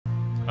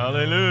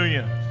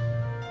Hallelujah.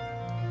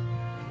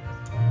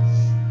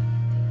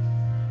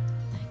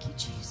 Thank you,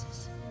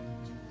 Jesus.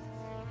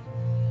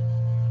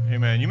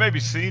 Amen. You may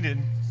be seated.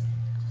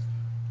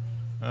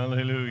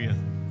 Hallelujah.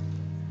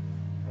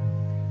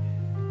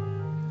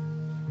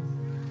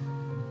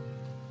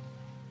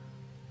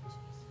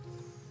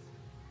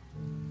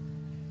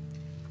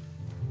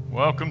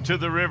 Welcome to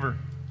the river.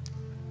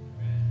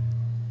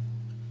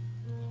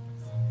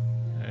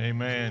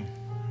 Amen.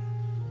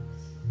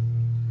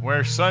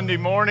 Where Sunday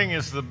morning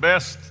is the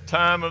best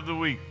time of the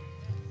week.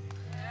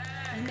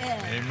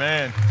 Amen.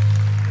 Amen.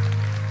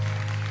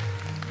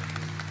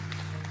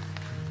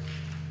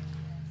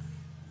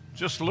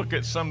 Just look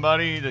at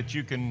somebody that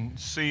you can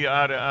see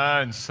eye to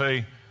eye and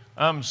say,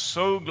 I'm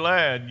so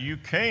glad you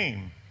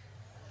came.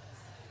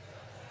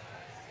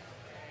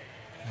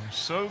 I'm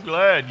so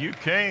glad you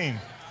came.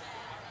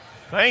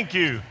 Thank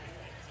you.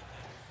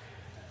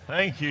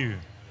 Thank you.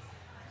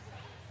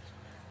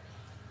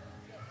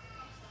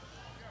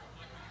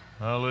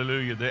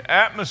 Hallelujah. The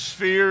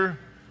atmosphere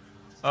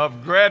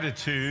of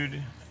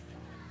gratitude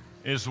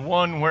is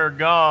one where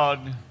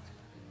God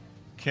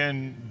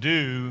can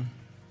do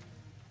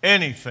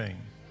anything.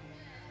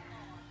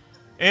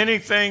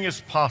 Anything is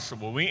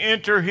possible. We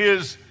enter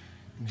His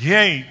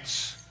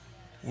gates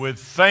with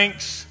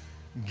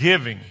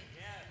thanksgiving.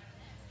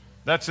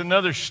 That's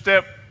another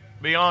step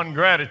beyond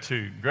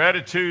gratitude.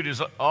 Gratitude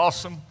is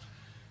awesome.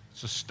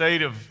 It's a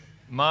state of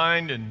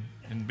mind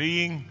and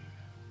being.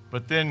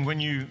 But then when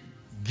you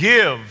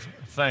give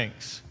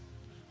thanks,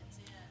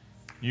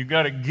 you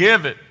got to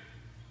give it,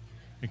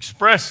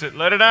 express it,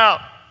 let it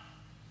out.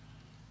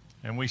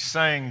 And we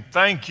sang,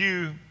 thank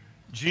you,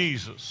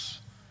 Jesus,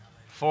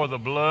 for the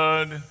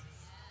blood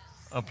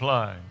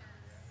applied.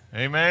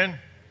 Amen?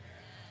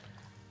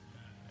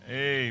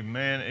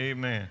 Amen,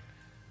 amen.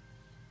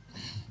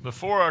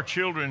 Before our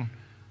children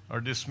are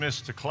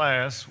dismissed to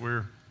class,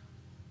 we've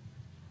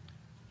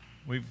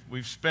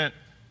spent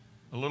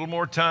a little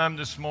more time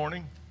this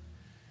morning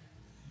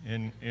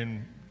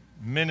in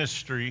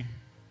ministering,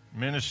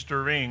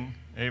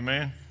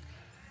 amen,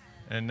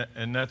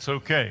 and that's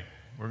okay.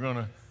 We're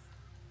gonna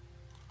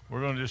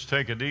just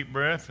take a deep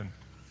breath and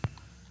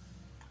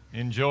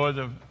enjoy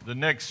the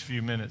next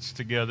few minutes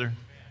together.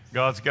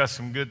 God's got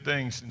some good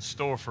things in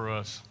store for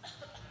us.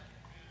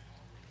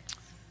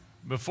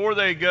 Before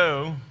they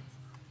go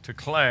to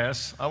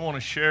class, I want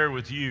to share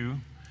with you,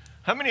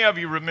 how many of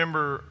you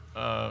remember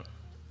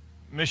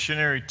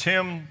missionary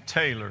Tim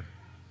Taylor?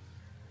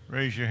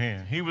 Raise your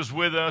hand. He was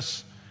with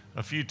us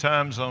a few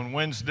times on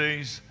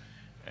Wednesdays,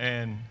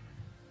 and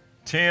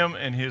Tim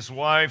and his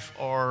wife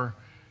are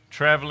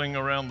traveling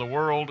around the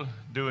world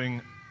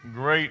doing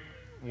great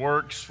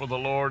works for the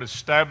Lord,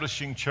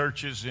 establishing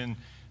churches in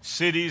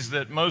cities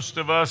that most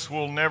of us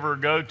will never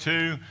go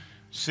to,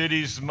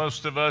 cities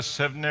most of us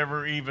have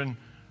never even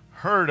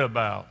heard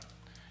about.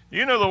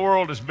 You know the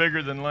world is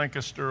bigger than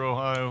Lancaster,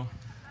 Ohio.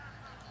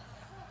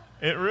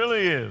 It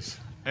really is,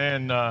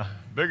 and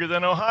bigger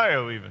than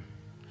Ohio even.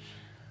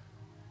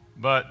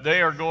 But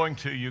they are going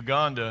to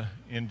Uganda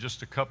in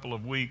just a couple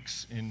of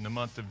weeks in the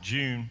month of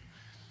June,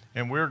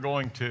 and we're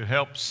going to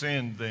help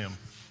send them.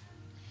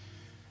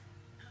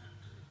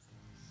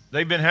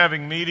 They've been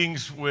having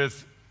meetings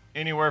with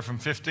anywhere from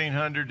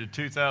 1,500 to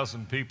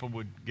 2,000 people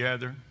would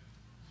gather.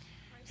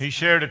 He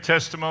shared a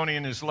testimony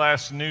in his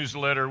last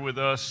newsletter with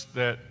us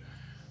that,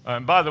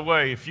 and by the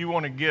way, if you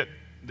want to get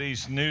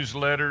these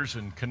newsletters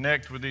and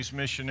connect with these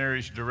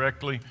missionaries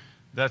directly,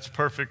 that's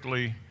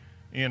perfectly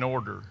in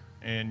order.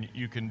 And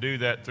you can do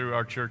that through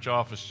our church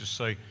office. Just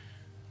say,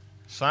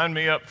 sign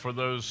me up for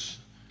those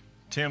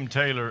Tim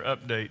Taylor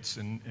updates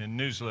and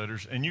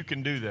newsletters, and you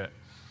can do that.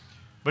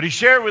 But he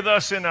shared with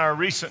us in our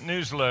recent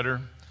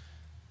newsletter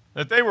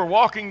that they were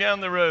walking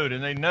down the road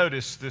and they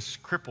noticed this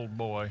crippled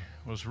boy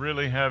was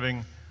really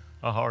having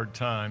a hard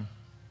time.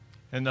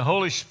 And the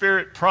Holy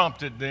Spirit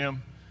prompted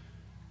them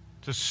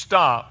to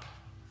stop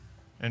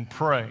and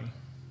pray.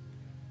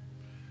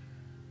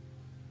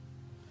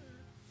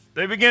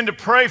 They began to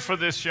pray for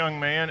this young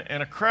man,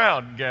 and a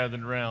crowd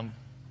gathered around.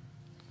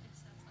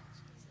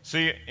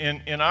 See,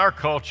 in our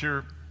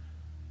culture,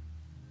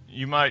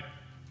 you might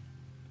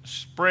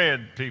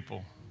spread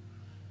people.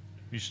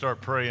 You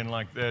start praying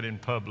like that in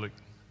public.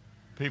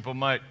 People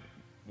might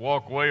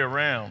walk way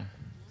around.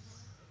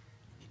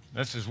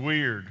 This is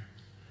weird.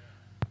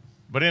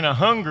 But in a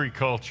hungry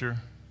culture,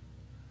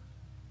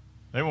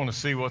 they want to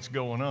see what's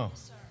going on.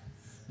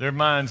 Their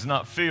mind's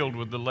not filled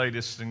with the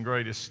latest and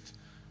greatest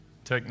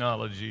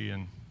technology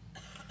and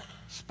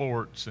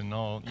sports and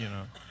all,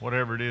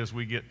 whatever it is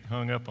we get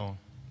hung up on.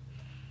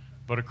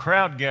 But a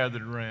crowd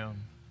gathered around.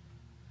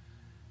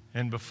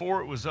 And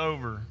before it was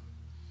over,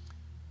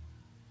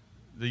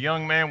 the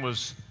young man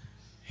was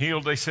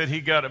healed. They said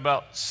he got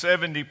about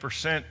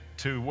 70%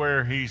 to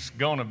where he's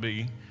going to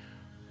be.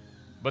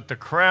 But the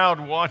crowd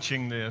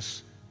watching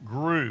this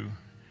grew.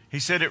 He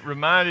said it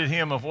reminded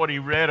him of what he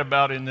read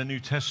about in the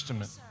New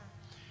Testament.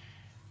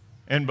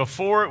 And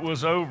before it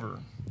was over,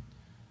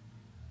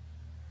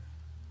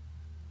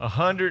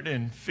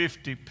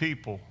 150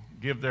 people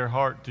give their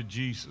heart to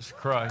Jesus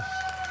Christ.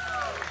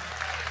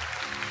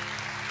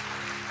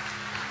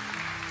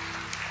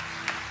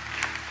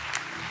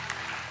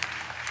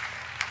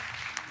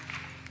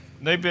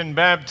 They've been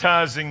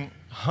baptizing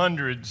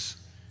hundreds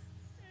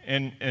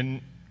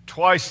and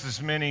twice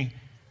as many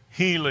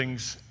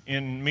healings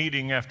in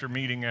meeting after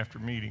meeting after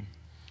meeting.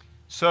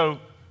 So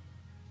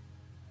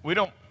we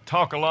don't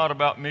talk a lot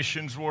about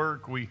missions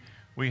work. We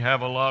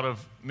have a lot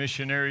of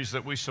missionaries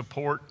that we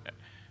support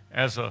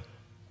as a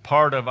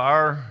part of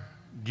our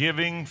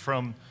giving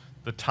from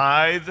the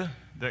tithe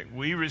that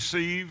we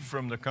receive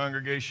from the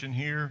congregation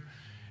here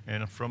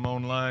and from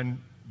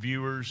online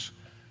viewers.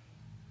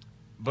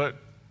 But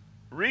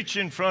reach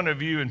in front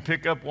of you and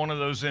pick up one of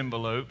those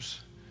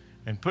envelopes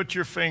and put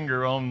your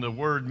finger on the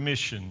word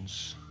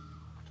missions.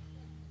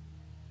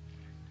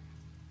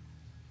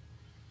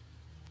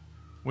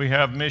 We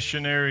have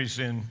missionaries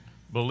in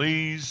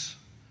Belize,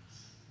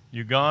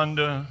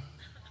 Uganda,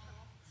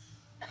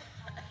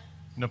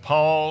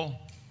 Nepal,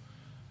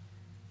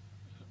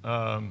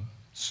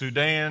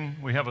 Sudan.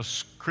 We have a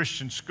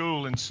Christian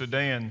school in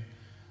Sudan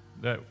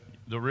that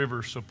the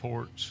river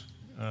supports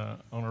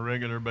on a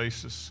regular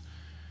basis.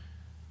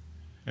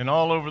 And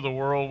all over the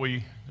world,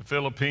 the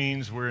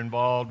Philippines, we're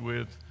involved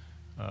with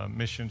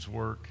missions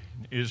work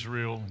in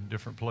Israel and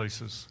different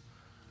places.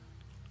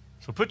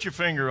 So put your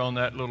finger on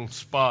that little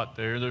spot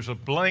there. There's a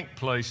blank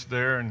place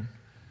there, and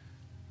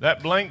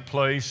that blank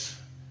place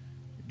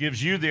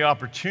gives you the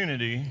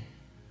opportunity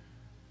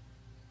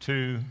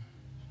to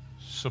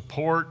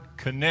support,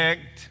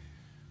 connect,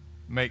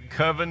 make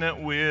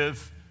covenant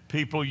with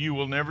people you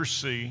will never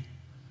see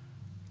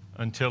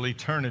until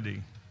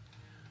eternity.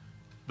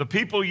 The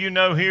people you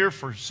know here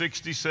for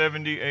 60,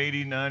 70,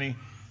 80, 90,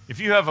 if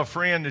you have a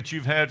friend that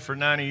you've had for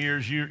 90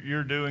 years,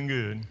 you're doing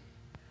good.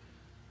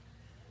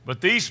 But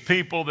these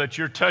people that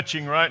you're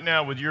touching right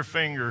now with your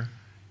finger,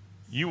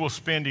 you will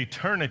spend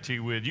eternity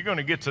with. You're going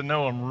to get to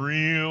know them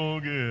real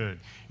good.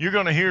 You're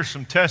going to hear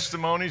some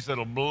testimonies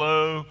that'll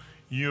blow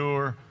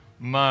your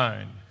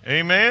mind.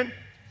 Amen?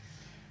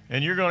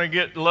 And you're going to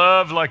get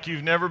love like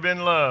you've never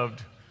been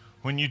loved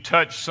when you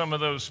touch some of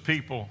those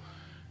people.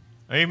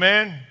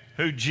 Amen?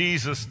 Who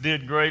Jesus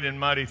did great and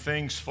mighty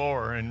things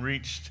for and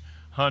reached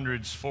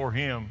hundreds for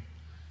him.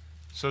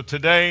 So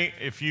today,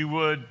 if you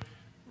would,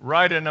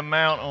 write an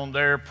amount on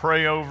there,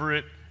 pray over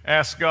it,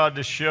 ask God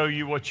to show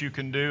you what you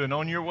can do, and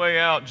on your way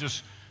out,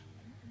 just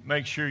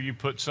make sure you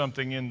put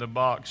something in the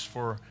box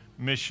for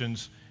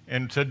missions.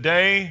 And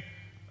today,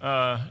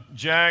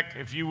 Jack,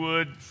 if you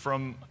would,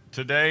 from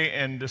today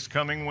and this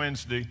coming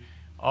Wednesday,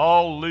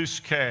 all loose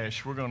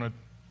cash, we're going to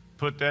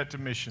put that to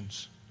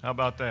missions. How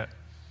about that?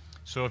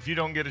 So if you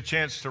don't get a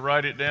chance to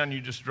write it down,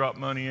 you just drop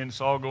money in. It's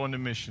all going to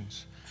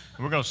missions.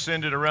 And we're going to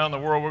send it around the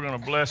world. We're going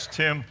to bless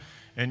Tim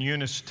and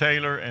Eunice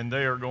Taylor, and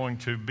they are going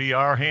to be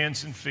our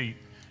hands and feet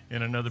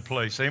in another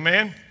place.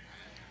 Amen?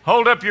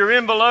 Hold up your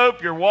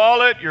envelope, your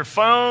wallet, your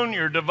phone,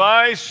 your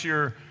device,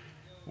 your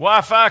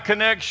Wi-Fi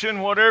connection,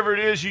 whatever it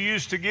is you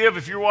used to give.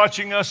 If you're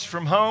watching us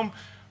from home,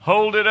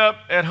 hold it up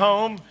at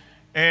home,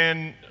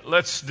 and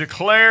let's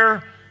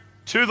declare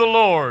to the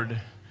Lord,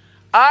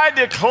 I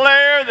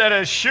declare that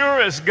as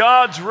sure as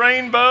God's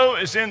rainbow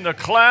is in the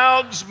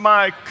clouds,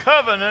 my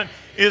covenant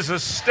is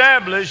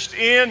established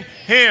in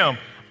him.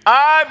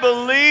 I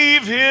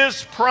believe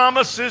his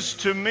promises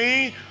to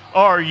me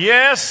are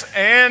yes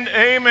and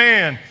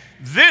amen.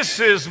 This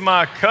is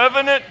my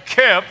covenant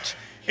kept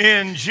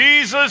in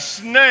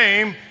Jesus'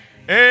 name.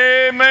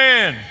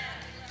 Amen.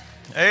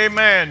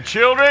 Amen.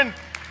 Children,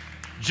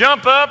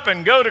 jump up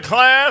and go to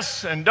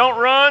class and don't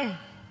run.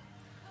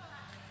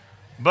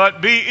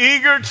 But be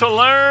eager to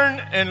learn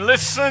and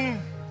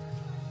listen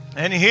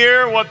and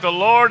hear what the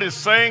Lord is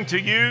saying to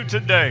you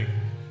today.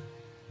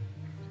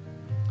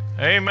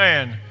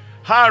 Amen.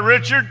 Hi,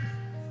 Richard.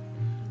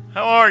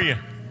 How are you?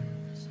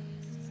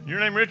 Your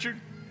name Richard?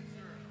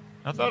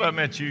 I thought I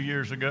met you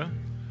years ago.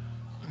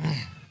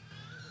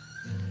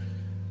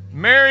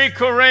 Mary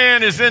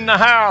Coran is in the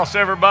house,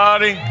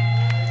 everybody.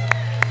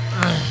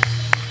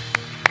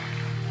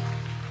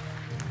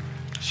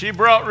 She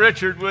brought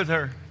Richard with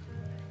her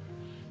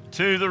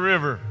to the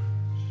river.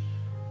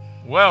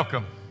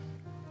 Welcome,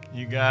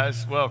 you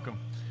guys. Welcome.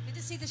 Good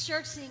to see the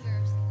church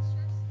singers.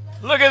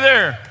 Look at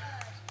there.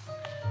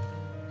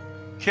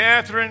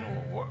 Catherine.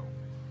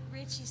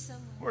 Richie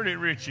somewhere. Where did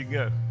Richie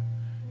go?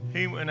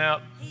 He went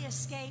out. He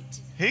escaped.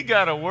 He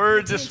got a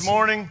word this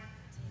morning.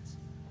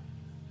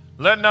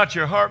 Let not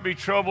your heart be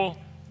troubled,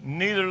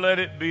 neither let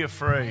it be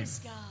afraid.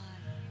 Praise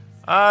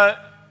God.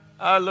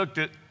 I looked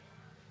at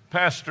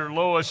Pastor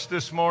Lois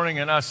this morning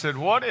and I said,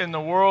 what in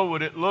the world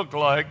would it look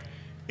like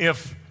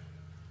if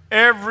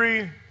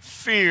every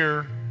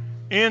fear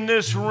in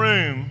this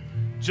room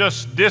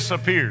just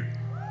disappeared?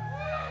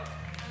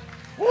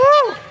 Woo!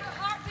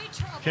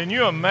 Can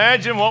you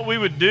imagine what we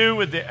would do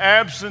with the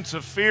absence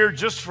of fear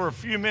just for a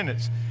few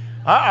minutes?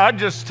 I'd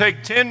just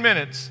take 10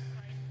 minutes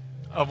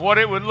of what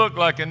it would look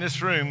like in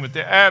this room with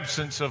the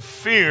absence of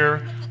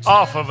fear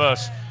off of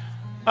us.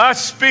 I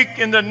speak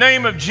in the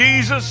name of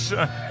Jesus.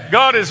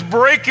 God is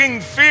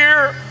breaking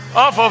fear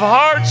off of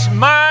hearts,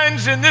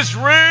 minds in this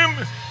room,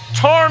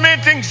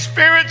 tormenting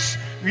spirits.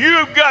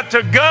 You've got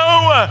to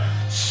go.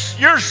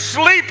 Your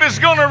sleep is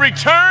going to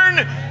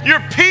return. Your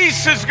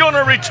peace is going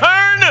to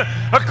return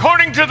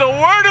according to the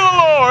word of the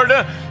Lord.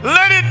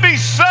 Let it be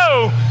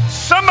so.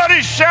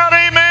 Somebody shout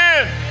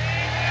amen.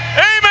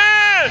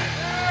 Amen.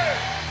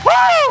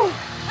 Woo!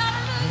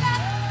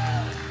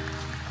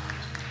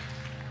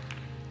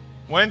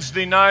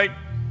 Wednesday night,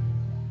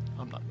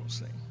 I'm not going to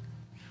sing.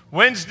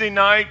 Wednesday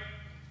night,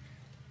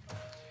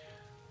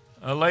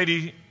 a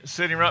lady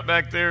sitting right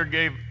back there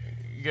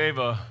gave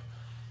a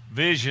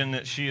vision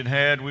that she had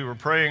had. We were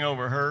praying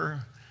over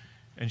her,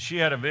 and she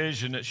had a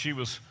vision that she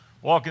was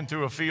walking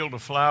through a field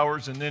of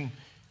flowers, and then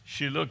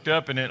she looked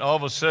up, and all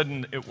of a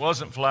sudden, it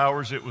wasn't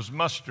flowers, it was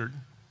mustard.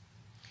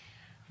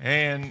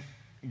 And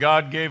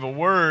God gave a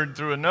word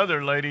through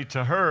another lady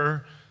to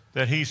her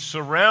that He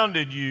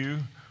surrounded you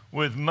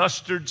with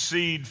mustard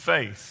seed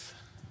faith.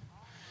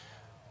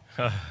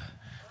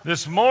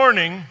 This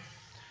morning,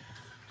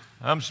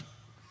 I'm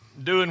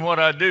doing what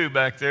I do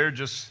back there,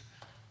 just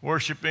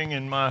worshiping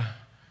in my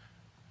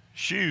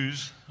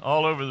shoes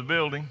all over the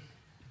building.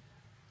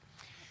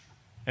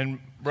 And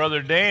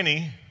Brother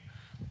Danny,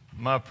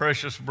 my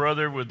precious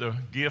brother with a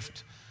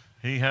gift,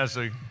 he has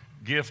a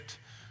gift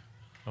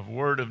of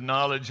word of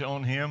knowledge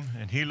on him,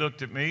 and he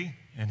looked at me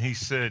and he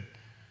said,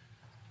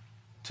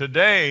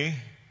 today,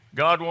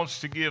 God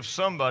wants to give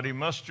somebody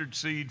mustard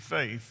seed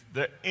faith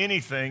that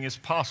anything is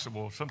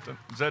possible. Something,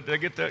 did I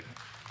get that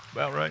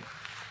about right?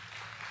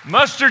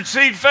 Mustard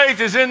seed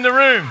faith is in the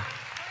room.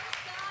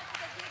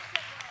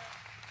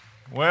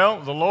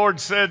 Well, the Lord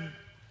said,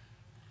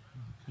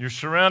 you're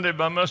surrounded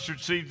by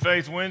mustard seed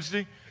faith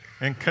Wednesday,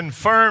 and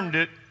confirmed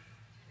it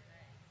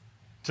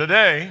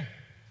today.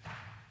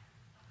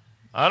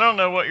 I don't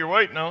know what you're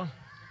waiting on.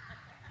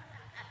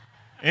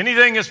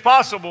 Anything is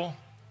possible.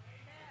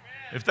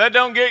 If that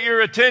don't get your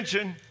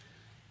attention,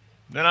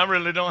 then I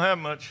really don't have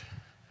much.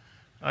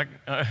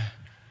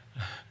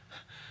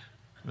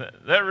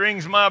 That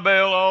rings my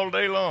bell all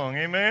day long.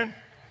 Amen?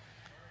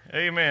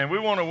 Amen. We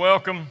want to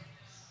welcome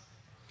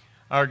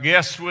our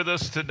guests with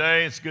us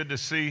today. It's good to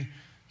see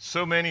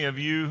so many of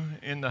you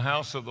in the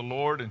house of the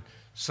Lord, and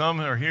some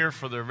are here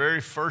for their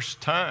very first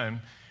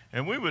time.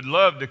 And we would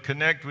love to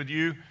connect with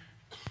you.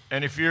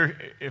 And if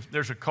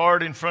there's a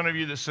card in front of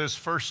you that says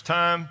first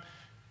time,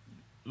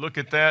 look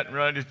at that and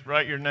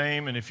write your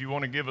name. And if you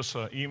want to give us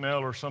an email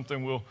or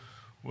something,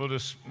 we'll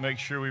just make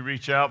sure we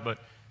reach out. But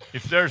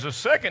if there's a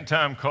second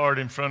time card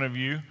in front of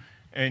you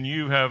and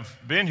you have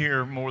been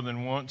here more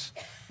than once,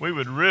 we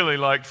would really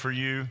like for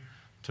you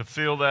to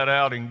fill that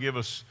out and give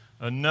us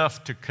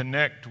enough to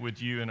connect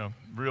with you in a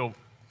real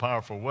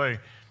powerful way.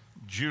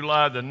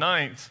 July the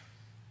 9th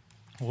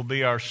will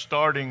be our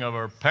starting of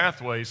our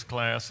Pathways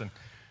class, and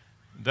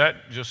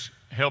that just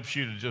helps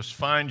you to just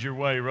find your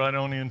way right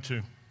on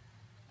into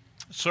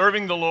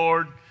serving the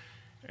Lord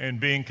and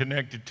being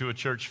connected to a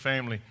church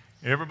family.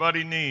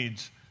 Everybody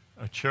needs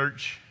a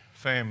church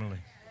family.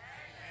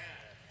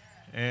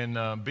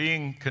 And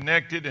being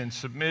connected and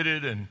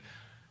submitted and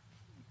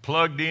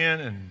plugged in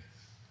and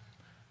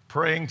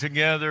praying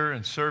together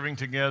and serving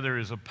together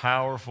is a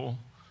powerful,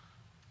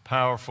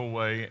 powerful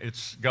way.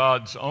 It's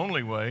God's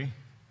only way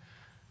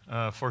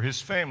for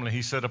His family.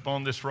 He said,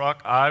 upon this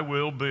rock I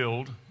will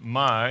build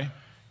my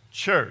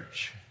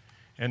church.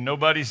 And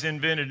nobody's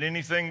invented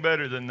anything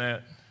better than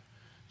that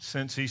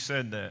since He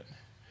said that.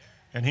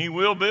 And He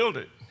will build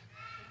it.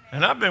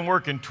 And I've been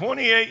working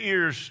 28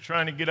 years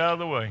trying to get out of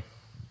the way.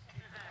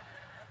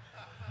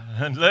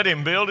 And let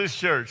Him build His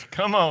church.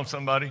 Come on,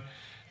 somebody.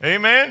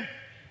 Amen?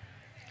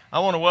 I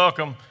want to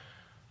welcome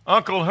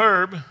Uncle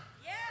Herb.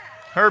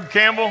 Herb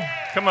Campbell,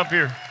 come up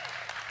here.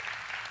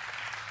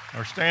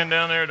 Or stand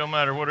down there, don't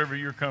matter, whatever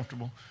you're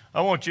comfortable.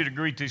 I want you to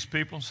greet these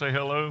people. Say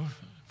hello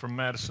from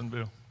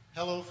Madisonville.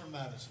 Hello from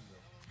Madisonville.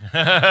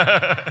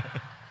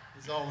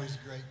 It's always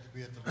great to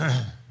be at the Lord.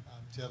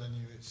 I'm telling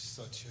you, it's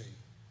such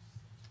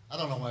a, I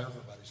don't know why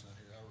everybody's not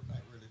here. I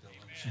really don't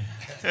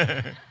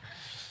understand.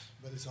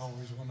 But it's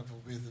always wonderful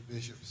to be with the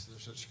bishops. They're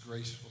such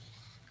graceful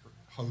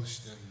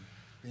hosts, and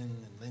Ben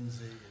and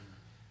Lindsay, and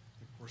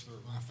of course they're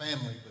my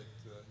family, but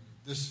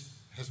this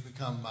has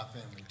become my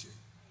family too.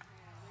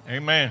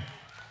 Amen.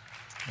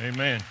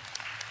 Amen.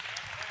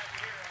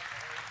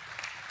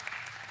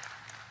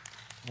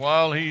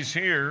 While he's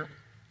here,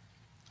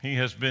 he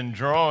has been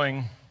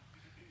drawing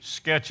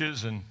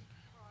sketches and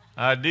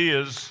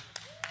ideas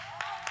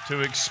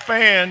to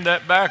expand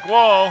that back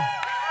wall.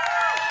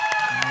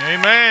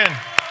 Amen.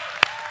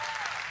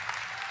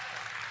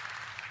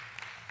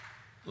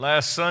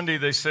 Last Sunday,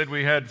 they said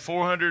we had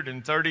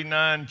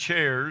 439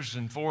 chairs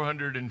and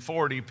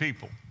 440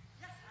 people.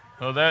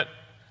 So that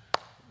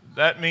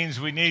means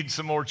we need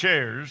some more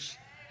chairs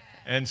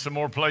and some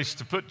more place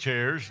to put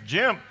chairs.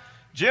 Jim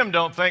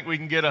don't think we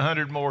can get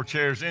 100 more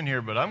chairs in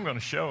here, but I'm going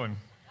to show him.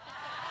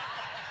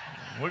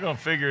 We're going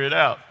to figure it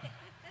out.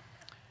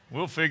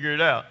 We'll figure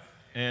it out.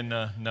 And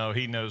no,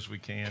 he knows we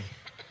can.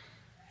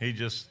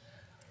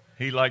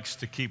 He likes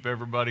to keep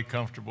everybody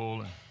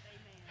comfortable and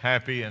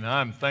happy, and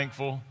I'm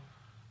thankful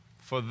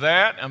for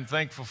that. I'm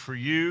thankful for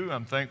you.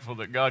 I'm thankful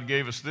that God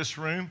gave us this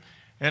room.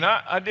 And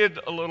I did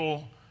a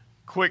little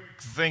quick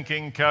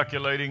thinking,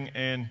 calculating,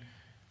 and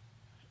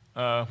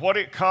what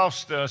it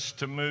cost us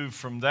to move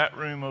from that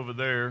room over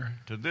there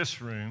to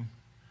this room,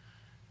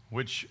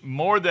 which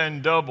more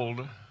than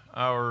doubled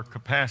our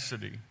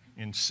capacity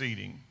in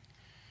seating.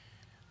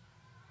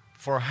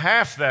 For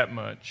half that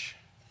much,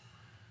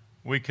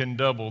 we can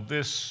double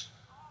this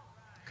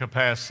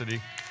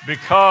capacity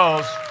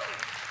because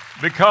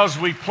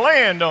we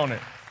planned on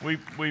it.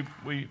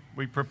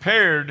 We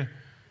prepared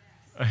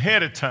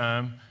ahead of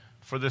time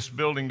for this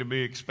building to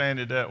be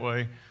expanded that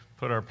way,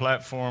 put our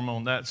platform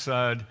on that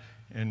side,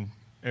 and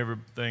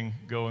everything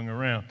going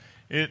around.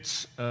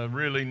 It's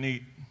really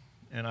neat,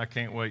 and I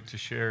can't wait to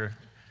share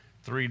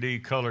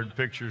 3D colored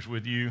pictures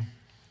with you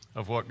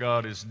of what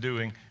God is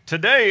doing.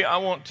 Today, I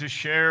want to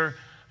share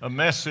a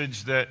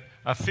message that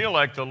I feel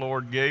like the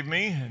Lord gave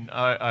me, and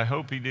I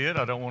hope He did.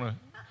 I don't want to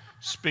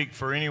speak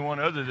for anyone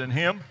other than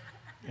Him.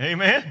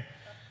 Amen?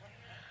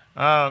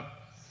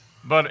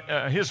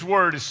 But His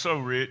Word is so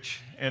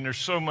rich, and there's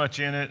so much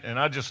in it, and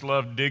I just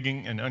love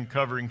digging and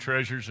uncovering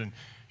treasures and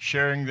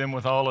sharing them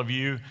with all of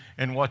you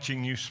and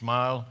watching you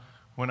smile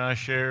when I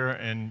share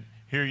and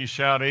hear you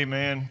shout,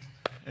 amen,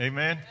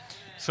 amen.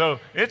 So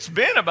it's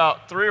been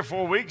about 3 or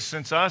 4 weeks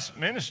since I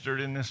ministered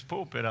in this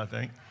pulpit, I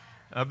think.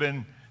 I've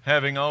been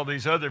having all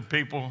these other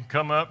people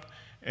come up,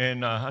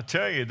 and I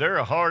tell you, they're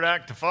a hard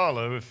act to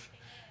follow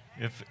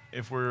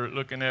if we're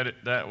looking at it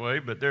that way.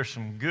 But there's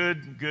some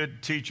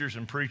good teachers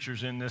and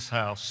preachers in this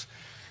house.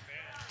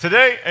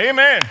 Today,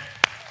 amen.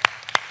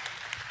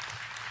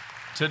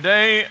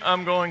 Today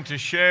I'm going to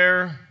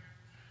share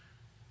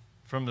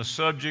from the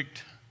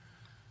subject,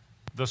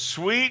 the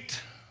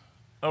sweet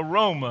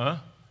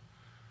aroma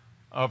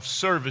of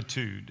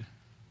servitude.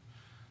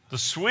 The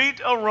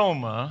sweet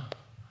aroma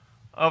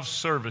of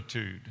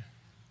servitude.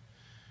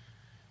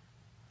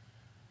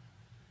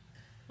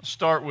 I'll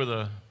start with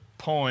a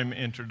poem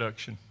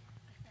introduction.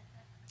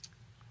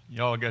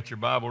 Y'all got your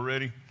Bible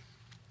ready?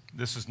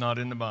 This is not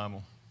in the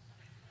Bible.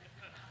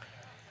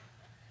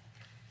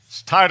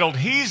 It's titled,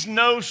 He's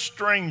No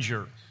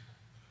Stranger.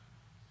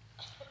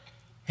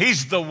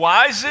 He's the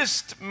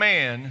wisest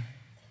man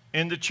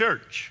in the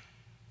church.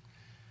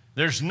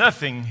 There's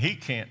nothing he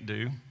can't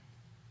do.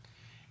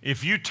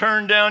 If you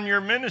turn down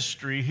your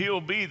ministry, he'll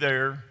be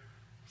there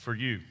for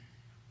you.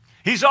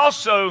 He's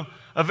also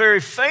a very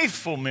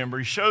faithful member.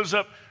 He shows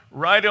up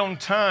right on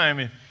time.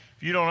 If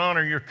you don't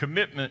honor your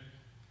commitment,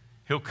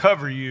 he'll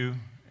cover you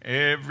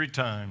every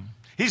time.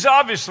 He's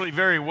obviously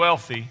very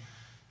wealthy.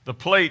 The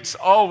plate's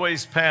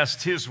always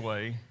passed his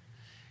way.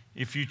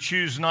 If you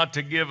choose not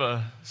to give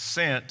a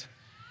cent,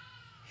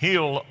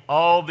 he'll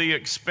all the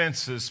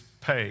expenses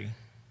pay.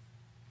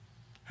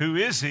 Who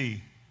is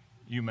he,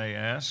 you may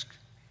ask?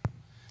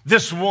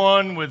 This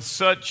one with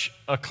such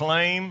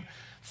acclaim,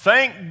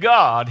 thank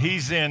God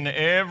he's in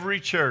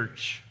every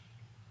church.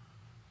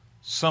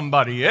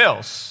 Somebody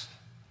else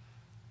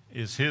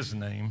is his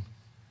name.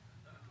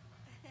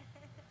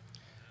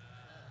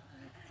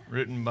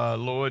 Written by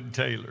Lloyd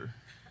Taylor.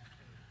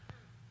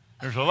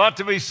 There's a lot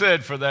to be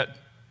said for that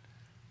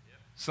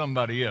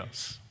somebody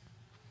else.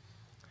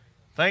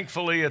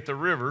 Thankfully, at the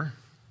river,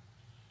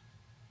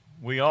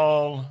 we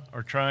all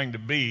are trying to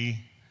be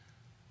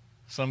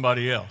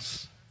somebody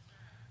else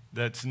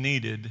that's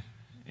needed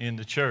in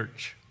the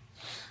church.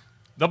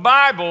 The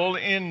Bible,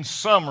 in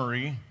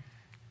summary,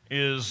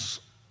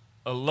 is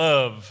a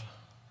love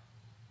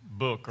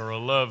book or a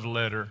love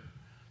letter.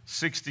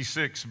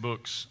 66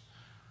 books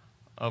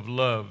of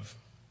love.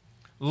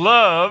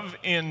 Love,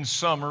 in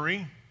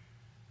summary,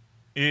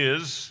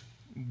 is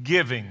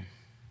giving.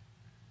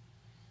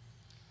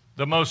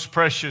 The most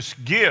precious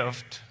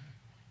gift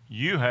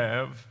you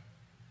have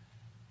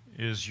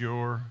is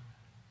your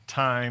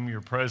time,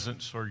 your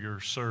presence, or your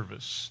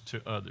service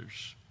to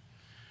others.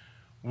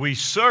 We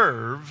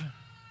serve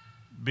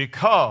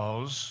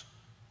because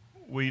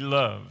we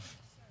love.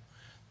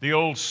 The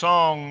old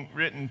song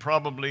written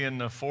probably in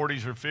the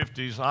 40s or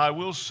 50s, I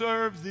will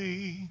serve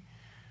thee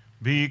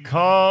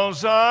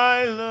because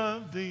I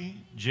love thee.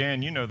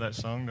 Jan, you know that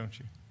song, don't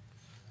you?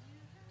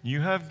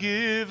 You have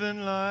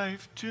given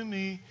life to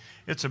me.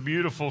 It's a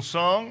beautiful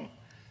song.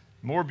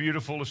 More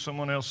beautiful if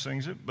someone else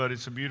sings it, but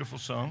it's a beautiful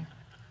song.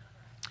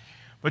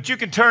 But you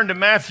can turn to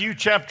Matthew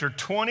chapter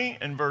 20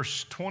 and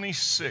verse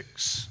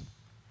 26.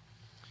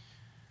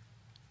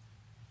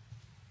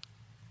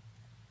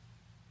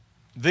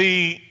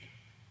 The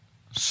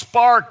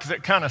spark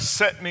that kind of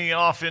set me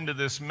off into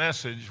this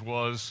message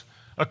was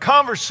a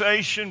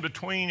conversation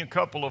between a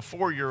couple of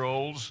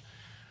 4-year-olds,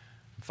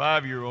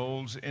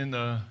 5-year-olds in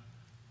the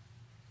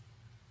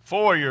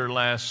foyer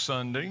last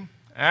Sunday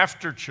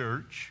after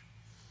church.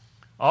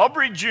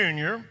 Aubrey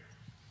Jr.,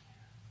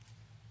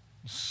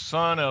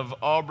 son of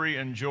Aubrey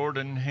and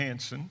Jordan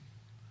Hanson,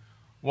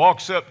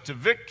 walks up to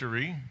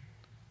Victory,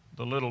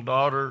 the little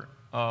daughter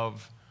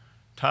of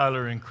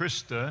Tyler and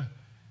Krista,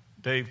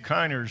 Dave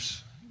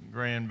Kiner's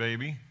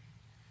grandbaby.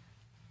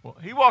 Well,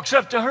 he walks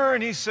up to her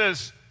and he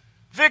says,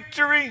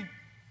 Victory,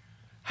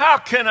 how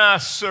can I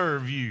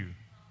serve you?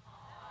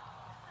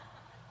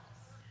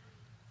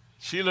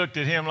 She looked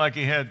at him like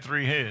he had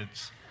 3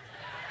 heads.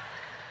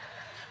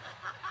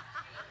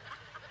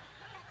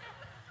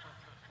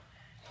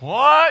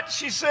 What?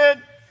 She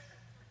said,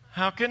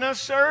 how can I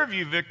serve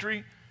you,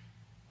 Victory?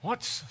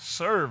 What's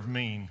serve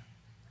mean?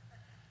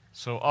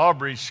 So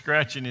Aubrey's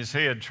scratching his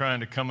head trying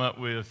to come up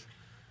with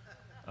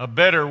a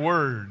better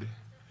word.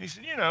 He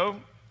said,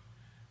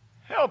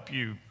 help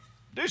you,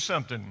 do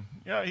something.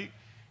 Yeah,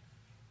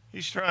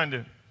 he's trying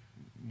to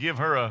give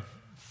her a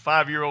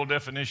 5-year-old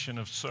definition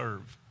of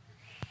serve.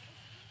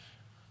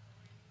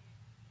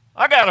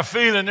 I got a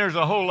feeling there's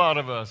a whole lot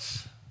of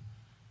us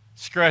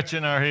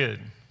scratching our head,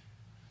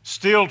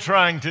 still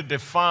trying to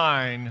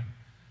define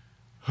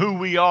who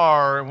we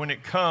are when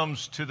it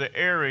comes to the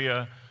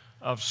area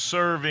of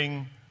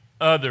serving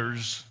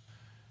others,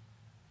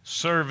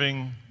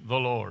 serving the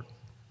Lord.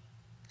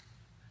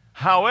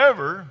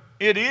 However,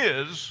 it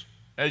is,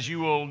 as you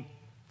will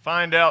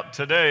find out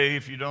today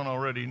if you don't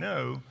already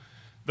know,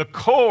 the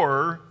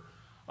core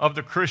of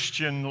the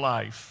Christian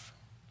life.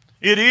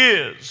 It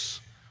is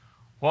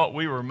what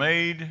we were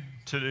made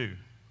to do.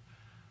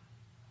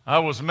 I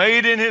was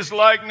made in His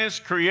likeness,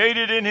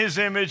 created in His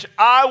image.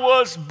 I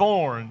was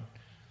born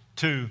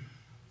to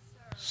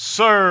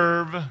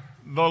serve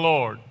the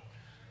Lord.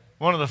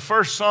 One of the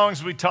first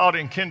songs we taught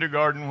in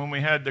kindergarten when we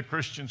had the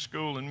Christian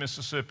school in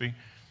Mississippi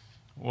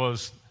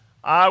was,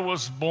 I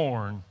was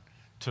born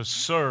to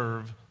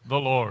serve the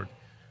Lord.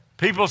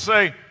 People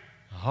say,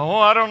 oh,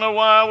 I don't know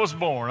why I was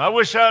born. I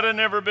wish I'd have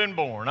never been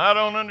born. I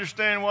don't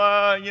understand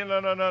why,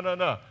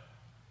 no.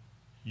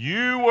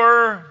 You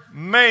were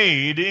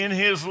made in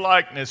His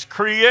likeness,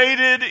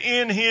 created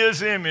in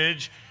His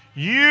image.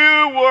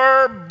 You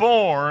were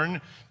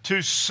born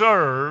to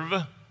serve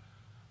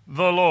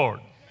the Lord.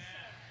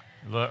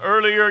 The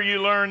earlier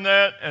you learn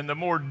that and the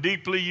more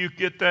deeply you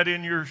get that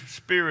in your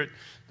spirit,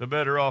 the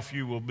better off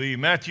you will be.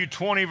 Matthew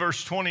 20,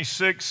 verse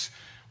 26,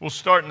 we'll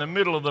start in the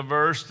middle of the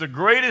verse. The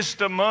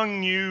greatest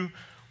among you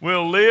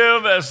will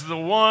live as the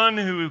one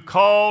who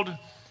called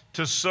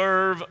to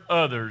serve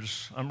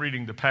others. I'm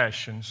reading the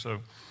Passion, so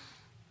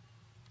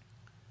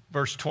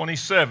verse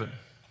 27.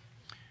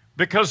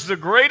 Because the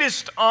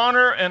greatest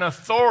honor and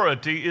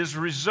authority is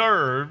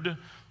reserved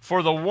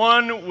for the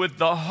one with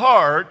the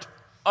heart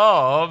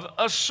of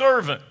a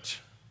servant.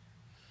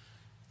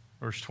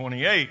 Verse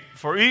 28.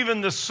 For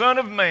even the Son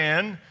of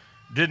Man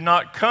did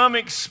not come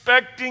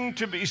expecting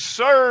to be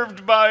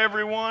served by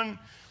everyone,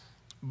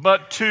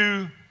 but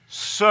to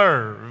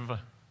serve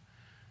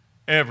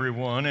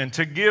everyone and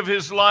to give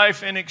His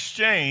life in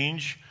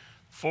exchange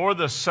for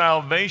the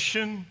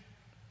salvation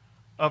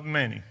of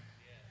many.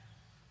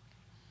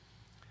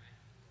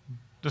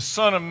 The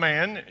Son of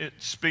Man, it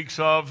speaks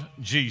of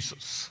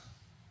Jesus,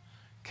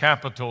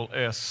 capital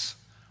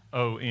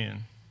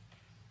S-O-N.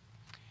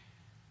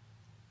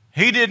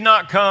 He did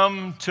not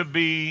come to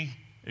be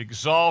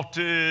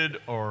exalted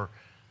or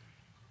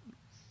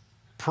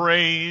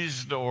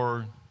praised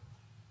or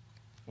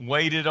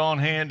waited on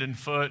hand and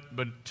foot,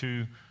 but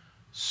to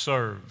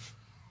serve.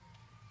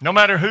 No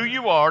matter who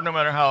you are, no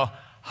matter how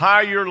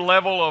high your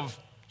level of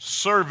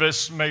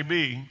service may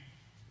be,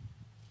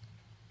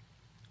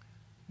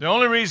 the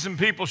only reason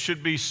people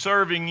should be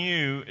serving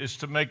you is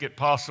to make it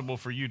possible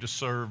for you to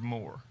serve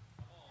more.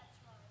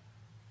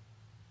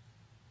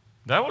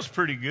 That was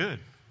pretty good.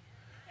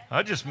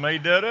 I just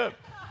made that up.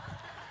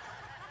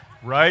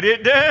 Write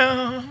it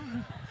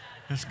down.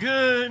 It's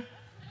good.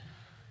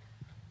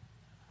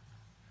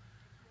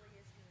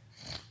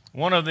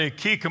 One of the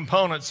key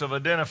components of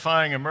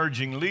identifying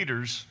emerging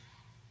leaders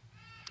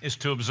is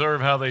to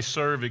observe how they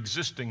serve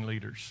existing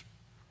leaders.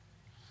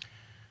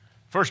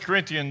 1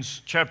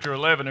 Corinthians chapter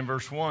 11 and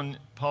verse 1,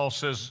 Paul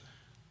says,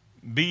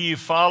 be ye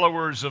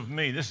followers of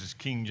me. This is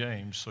King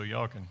James, so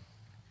y'all can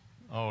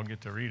all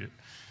get to read it.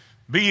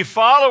 Be ye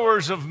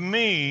followers of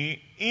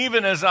me,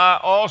 even as I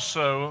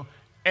also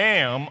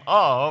am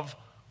of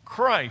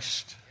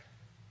Christ.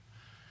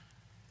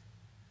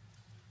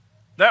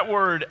 That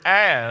word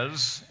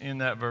as in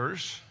that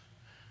verse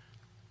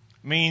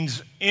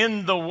means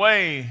in the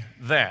way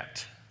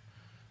that.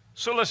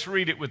 So let's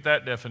read it with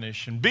that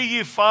definition. Be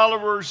ye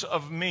followers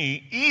of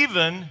me,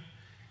 even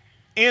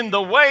in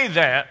the way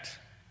that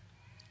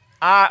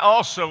I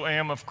also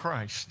am of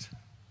Christ.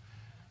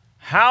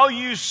 How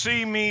you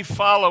see me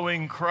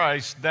following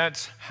Christ,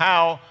 that's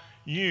how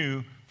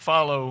you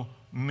follow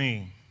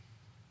me.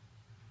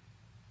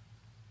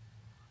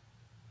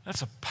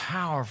 That's a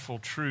powerful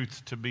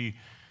truth to be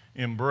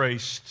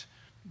embraced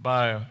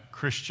by a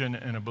Christian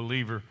and a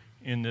believer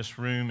in this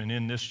room and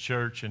in this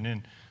church and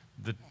in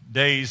the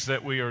days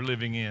that we are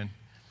living in.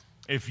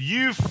 If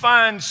you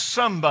find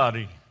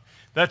somebody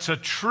that's a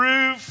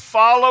true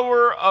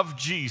follower of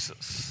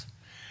Jesus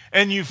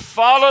and you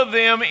follow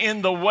them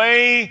in the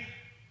way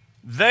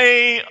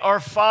they are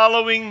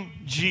following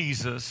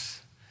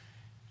Jesus,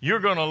 you're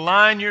going to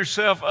line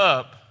yourself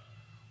up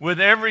with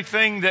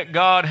everything that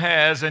God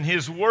has, and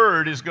His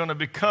Word is going to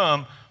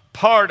become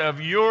part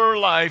of your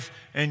life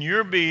and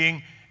your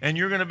being, and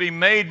you're going to be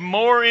made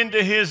more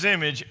into His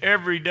image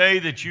every day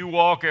that you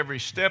walk, every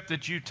step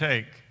that you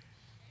take.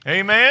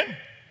 Amen?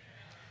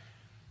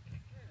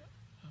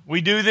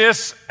 We do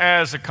this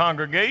as a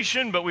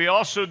congregation, but we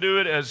also do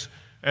it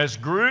as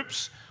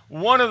groups.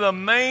 One of the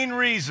main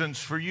reasons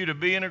for you to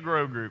be in a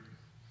grow group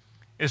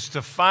is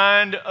to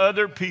find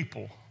other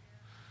people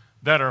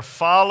that are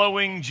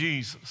following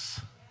Jesus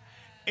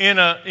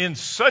in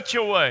such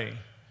a way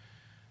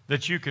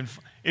that you can,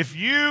 if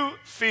you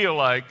feel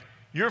like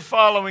you're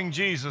following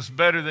Jesus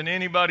better than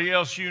anybody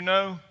else you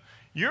know,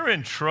 you're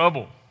in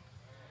trouble.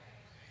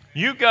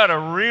 You've got a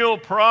real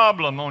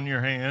problem on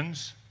your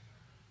hands.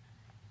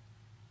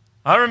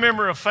 I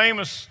remember a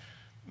famous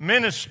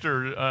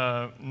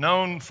minister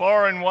known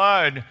far and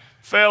wide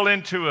fell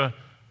into an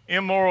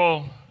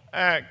immoral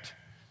act,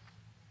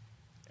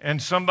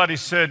 and somebody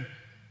said,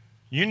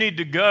 you need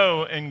to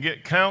go and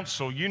get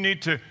counsel. You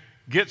need to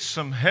get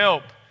some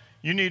help.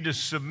 You need to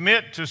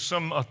submit to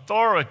some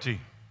authority.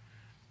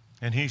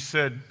 And he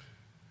said,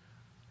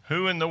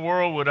 who in the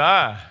world would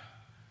I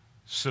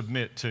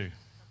submit to?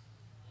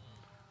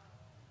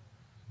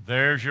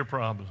 There's your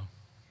problem.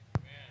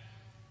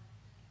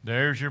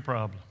 There's your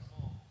problem.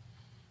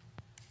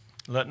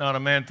 Let not a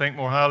man think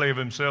more highly of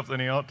himself than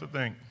he ought to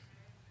think.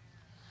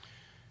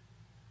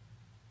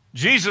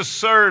 Jesus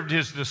served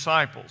his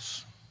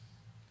disciples.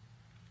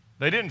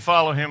 They didn't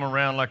follow him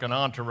around like an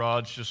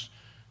entourage, just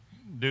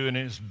doing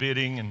his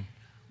bidding and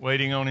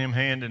waiting on him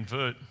hand and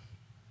foot.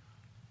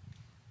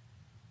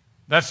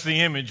 That's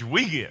the image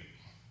we get,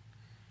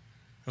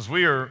 because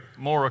we are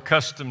more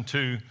accustomed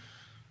to,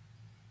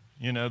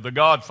 the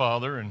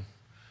Godfather and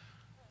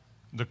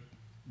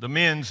the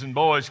men's and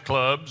boys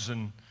clubs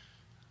and,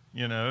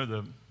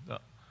 the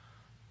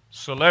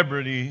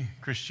celebrity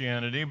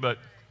Christianity, but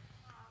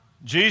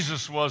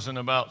Jesus wasn't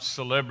about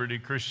celebrity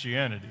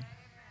Christianity.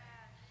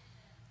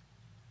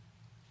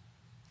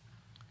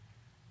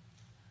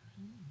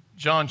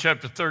 John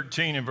chapter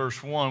 13 and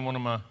verse 1, one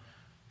of my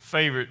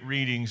favorite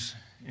readings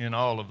in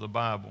all of the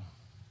Bible.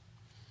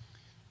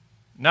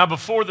 Now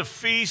before the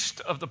feast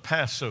of the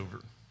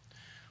Passover,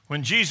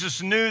 when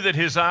Jesus knew that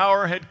his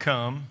hour had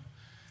come,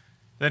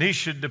 that he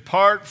should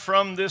depart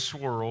from this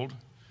world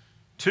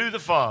to the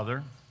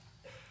Father,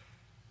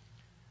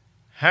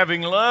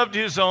 having loved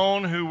his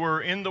own who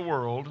were in the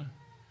world,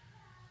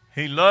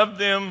 he loved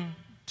them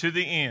to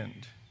the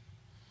end.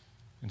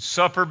 And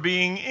supper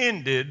being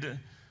ended,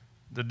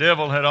 the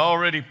devil had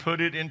already put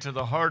it into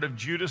the heart of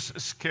Judas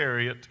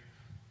Iscariot,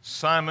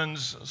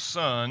 Simon's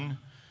son,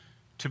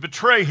 to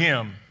betray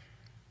him.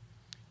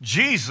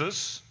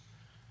 Jesus,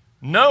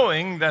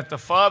 knowing that the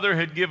Father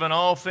had given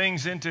all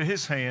things into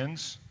his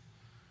hands,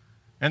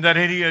 and that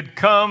he had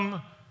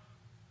come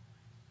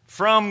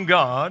from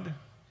God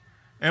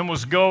and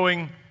was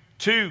going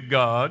to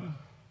God.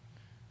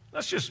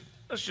 Let's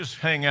just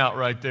hang out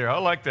right there. I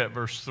like that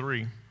verse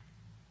 3.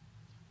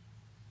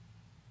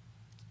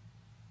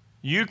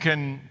 You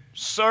can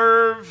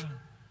serve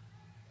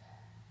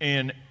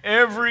in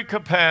every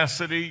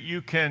capacity.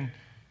 You can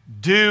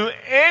do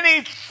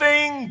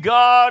anything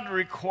God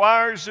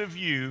requires of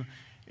you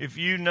if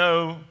you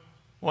know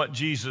what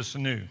Jesus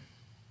knew.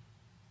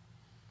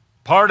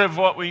 Part of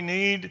what we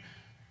need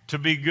to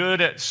be good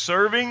at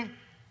serving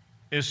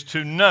is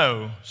to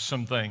know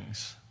some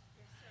things.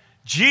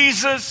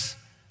 Jesus,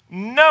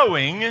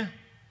 knowing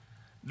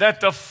that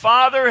the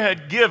Father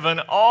had given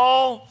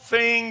all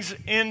things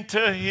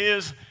into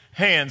his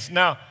hands.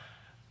 Now,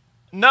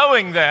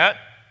 knowing that,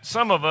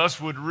 some of us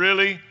would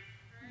really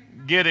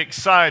get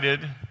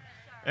excited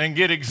and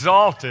get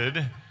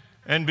exalted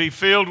and be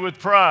filled with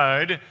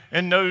pride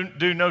and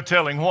do no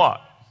telling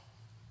what.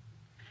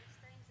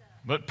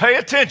 But pay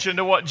attention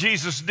to what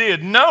Jesus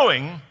did,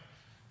 knowing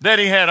that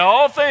he had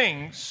all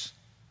things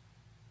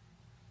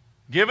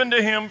given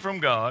to him from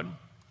God,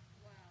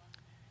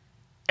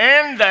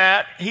 and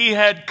that he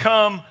had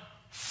come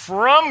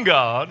from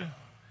God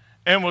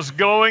and was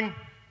going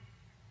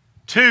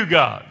to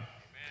God.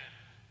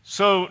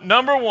 So,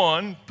 number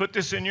one, put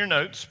this in your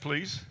notes,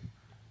 please.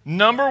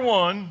 Number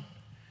one,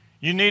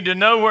 you need to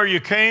know where you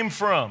came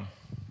from.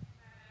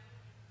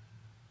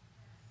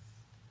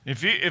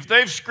 If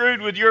they've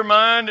screwed with your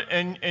mind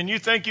and you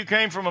think you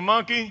came from a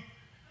monkey,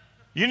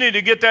 you need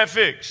to get that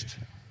fixed.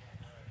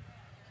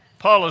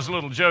 Paula's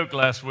little joke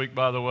last week,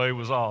 by the way,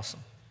 was awesome.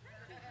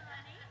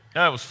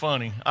 That was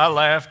funny. I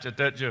laughed at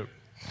that joke.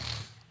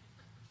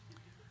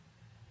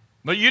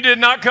 But you did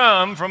not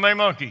come from a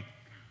monkey.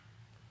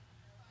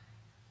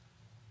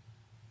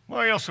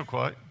 Why are y'all so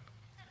quiet?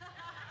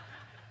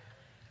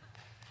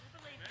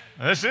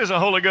 This is a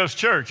Holy Ghost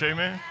church,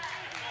 amen?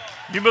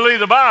 You believe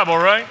the Bible,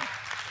 right?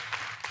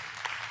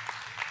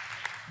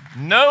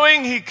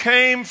 Knowing he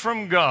came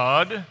from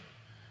God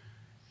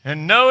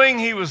and knowing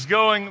he was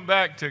going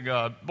back to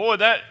God. Boy,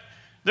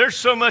 there's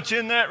so much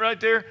in that right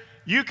there.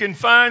 You can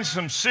find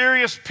some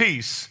serious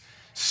peace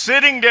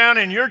sitting down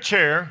in your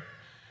chair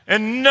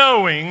and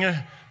knowing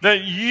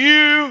that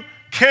you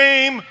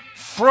came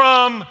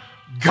from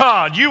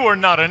God. You are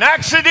not an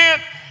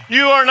accident.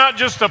 You are not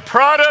just a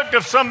product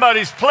of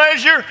somebody's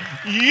pleasure.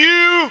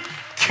 You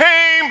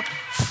came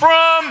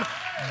from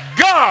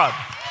God.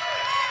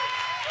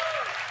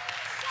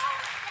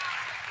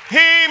 He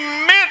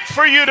meant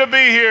for you to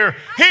be here.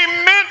 He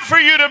meant for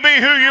you to be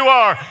who you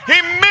are.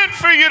 He meant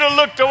for you to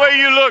look the way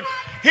you look.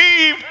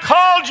 He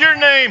called your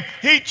name.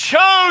 He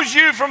chose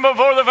you from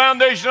before the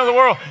foundation of the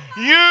world.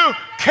 You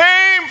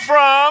came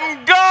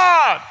from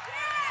God.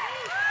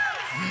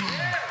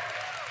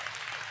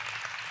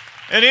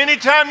 And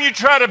anytime you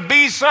try to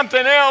be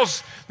something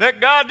else that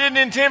God didn't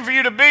intend for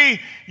you to be,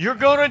 you're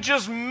going to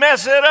just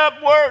mess it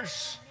up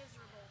worse.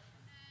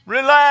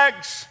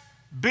 Relax.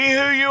 Be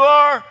who you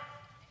are.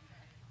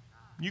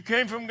 You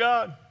came from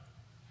God.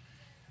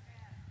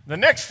 The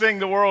next thing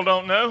the world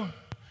don't know,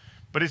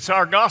 but it's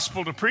our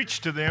gospel to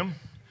preach to them,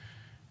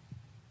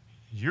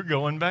 you're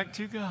going back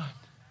to God.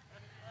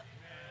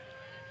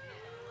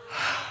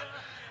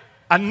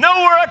 I know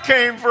where I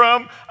came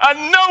from. I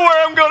know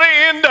where I'm going to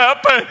end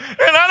up, and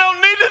I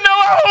don't need to know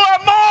a whole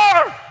lot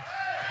more.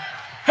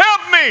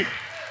 Help me.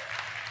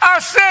 I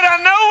said I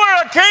know where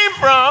I came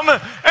from,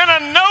 and I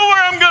know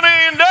where I'm going to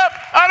end up.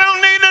 I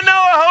don't need to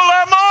know a whole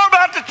lot more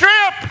about the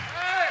trip.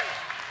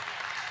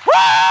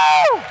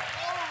 Woo!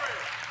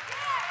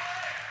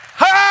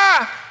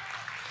 Ha!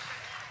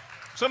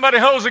 Somebody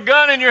holds a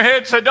gun in your head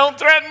and say, don't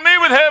threaten me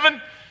with heaven.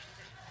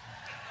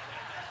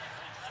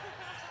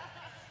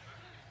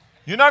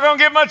 You're not going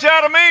to get much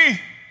out of me.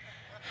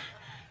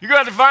 You're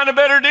going to have to find a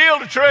better deal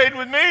to trade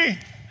with me.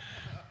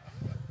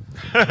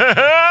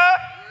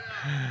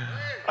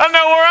 I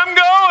know where I'm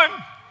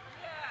going.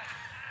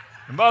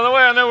 And by the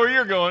way, I know where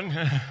you're going.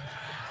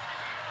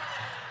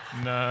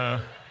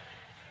 No.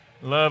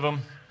 Love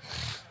them.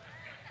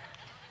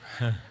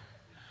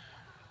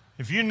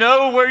 If you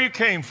know where you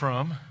came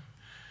from,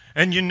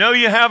 and you know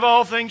you have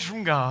all things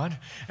from God,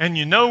 and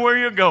you know where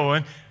you're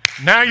going,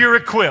 now you're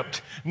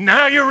equipped.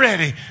 Now you're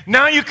ready.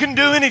 Now you can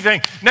do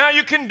anything. Now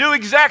you can do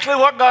exactly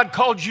what God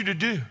called you to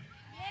do. Yes.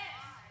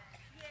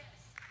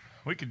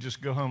 We could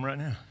just go home right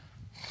now.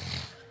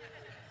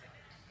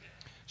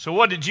 So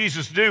what did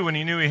Jesus do when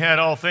he knew he had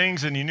all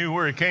things and he knew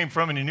where he came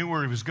from and he knew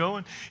where he was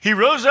going? He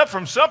rose up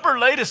from supper,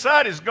 laid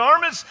aside his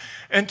garments,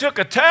 and took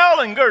a towel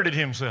and girded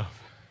himself.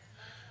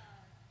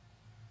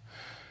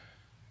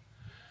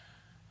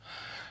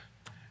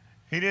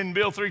 He didn't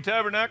build 3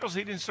 tabernacles.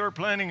 He didn't start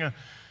planning a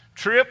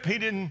trip. He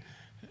didn't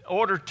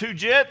order 2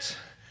 jets.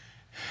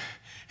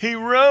 He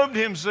robed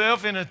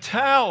himself in a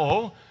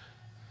towel.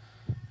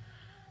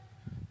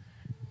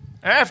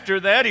 After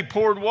that, he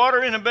poured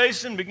water in a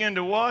basin, began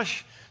to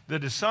wash the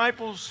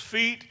disciples'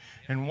 feet,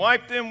 and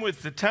wiped them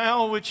with the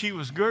towel which he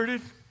was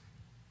girded.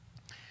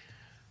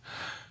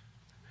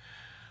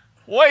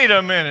 Wait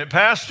a minute,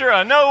 Pastor.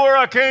 I know where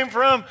I came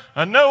from.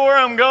 I know where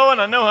I'm going.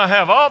 I know I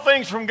have all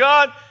things from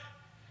God.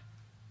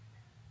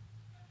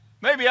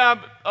 Maybe I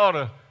ought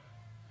to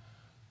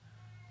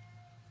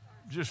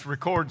just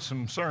record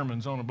some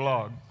sermons on a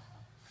blog.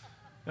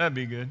 That'd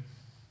be good.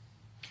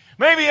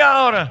 Maybe I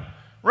ought to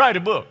write a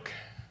book,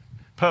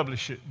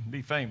 publish it, and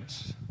be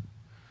famous.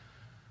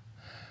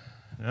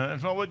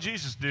 That's not what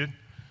Jesus did.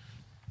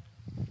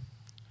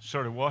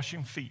 Started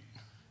washing feet.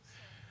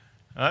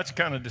 That's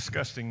kind of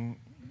disgusting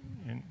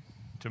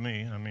to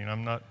me. I mean,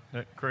 I'm not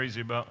that crazy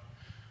about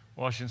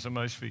washing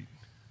somebody's feet.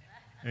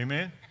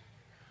 Amen?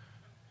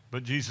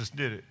 But Jesus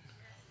did it.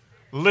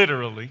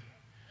 Literally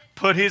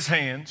put his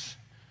hands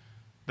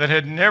that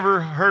had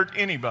never hurt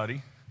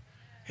anybody,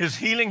 his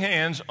healing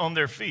hands on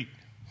their feet.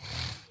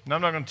 And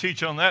I'm not going to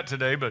teach on that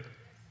today, but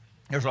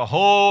there's a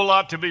whole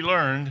lot to be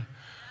learned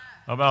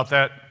about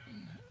that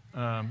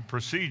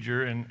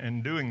procedure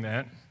and doing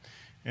that.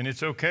 And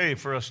it's okay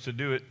for us to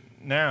do it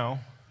now.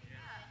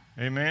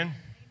 Amen?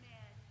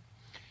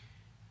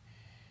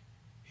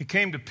 He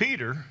came to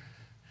Peter,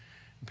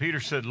 and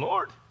Peter said,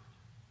 Lord,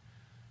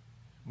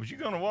 was you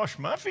going to wash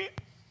my feet?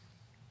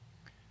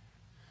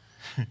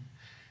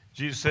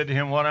 Jesus said to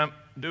him, what I'm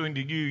doing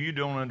to you, you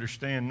don't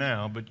understand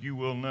now, but you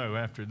will know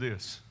after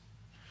this.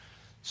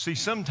 See,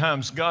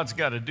 sometimes God's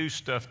got to do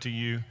stuff to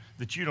you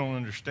that you don't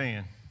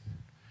understand,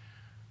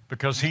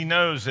 because he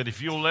knows that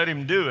if you'll let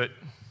him do it,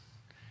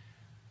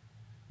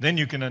 then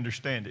you can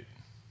understand it.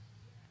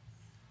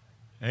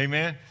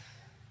 Amen?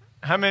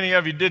 How many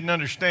of you didn't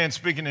understand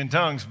speaking in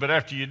tongues, but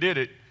after you did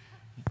it,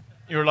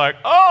 you're like,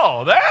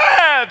 oh,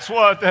 that's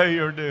what they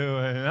are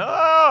doing.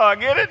 Oh, I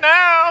get it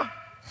now.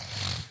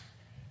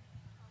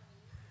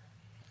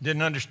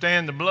 Didn't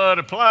understand the blood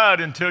applied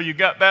until you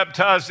got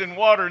baptized in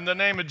water and the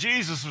name of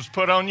Jesus was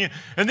put on you.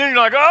 And then you're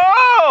like,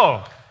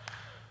 oh,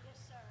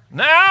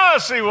 now I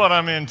see what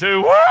I'm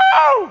into.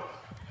 Whoa!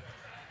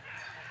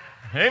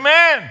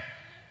 Amen.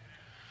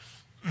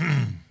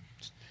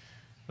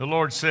 The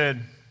Lord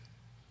said,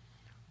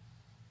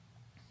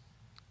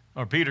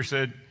 or Peter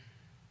said,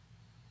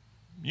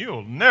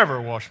 you'll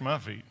never wash my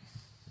feet.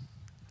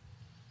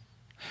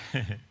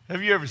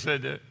 Have you ever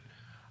said that?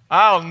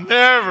 I'll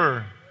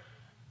never.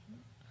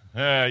 You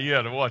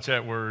got to watch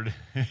that word.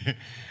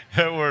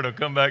 That word will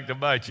come back to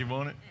bite you,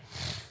 won't it?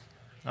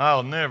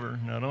 I'll never.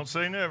 Now, don't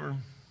say never.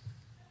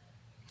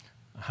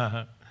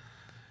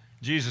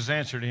 Jesus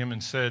answered him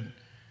and said,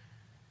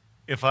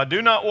 if I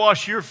do not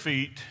wash your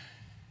feet,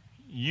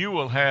 you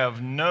will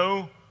have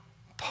no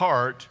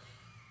part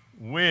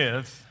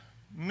with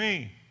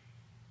me.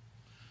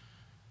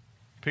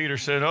 Peter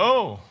said,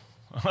 oh,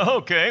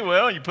 okay,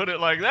 well, you put it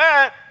like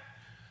that.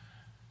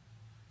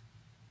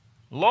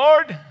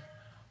 Lord,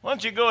 why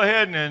don't you go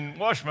ahead and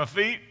wash my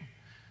feet,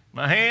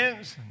 my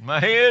hands, my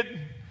head?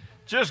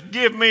 Just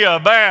give me a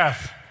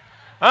bath.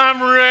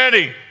 I'm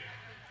ready.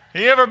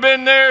 You ever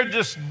been there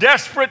just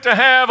desperate to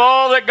have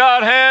all that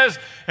God has?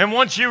 And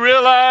once you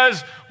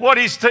realize what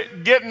he's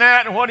getting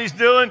at and what he's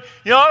doing,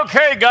 you know,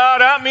 okay,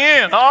 God, I'm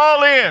in,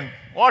 all in.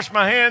 Wash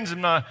my hands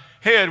and my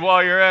head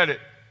while you're at it.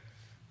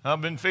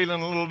 I've been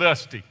feeling a little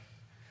dusty.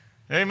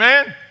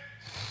 Amen?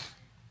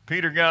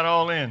 Peter got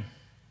all in.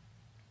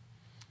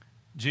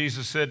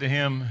 Jesus said to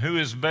him, who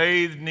is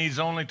bathed needs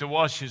only to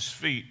wash his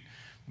feet,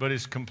 but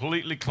is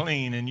completely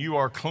clean, and you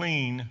are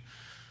clean,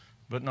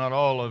 but not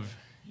all of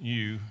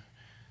you.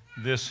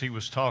 This he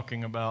was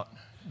talking about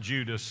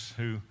Judas,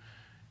 who,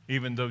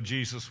 even though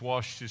Jesus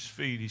washed his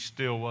feet, he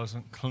still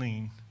wasn't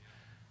clean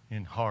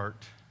in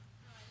heart.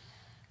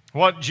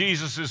 What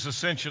Jesus is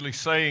essentially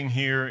saying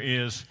here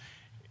is,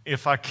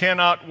 if I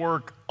cannot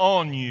work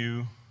on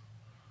you,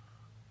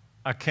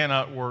 I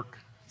cannot work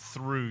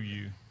through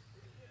you.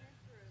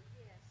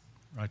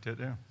 Write that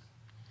down.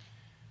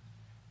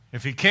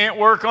 If he can't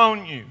work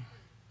on you,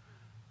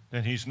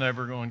 then he's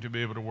never going to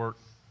be able to work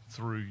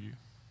through you.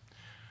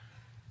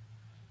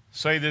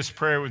 Say this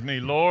prayer with me.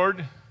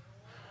 Lord,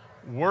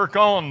 work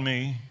on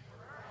me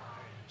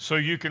so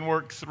you can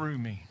work through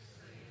me.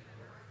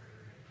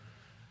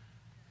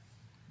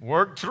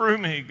 Work through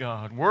me,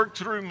 God. Work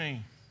through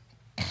me.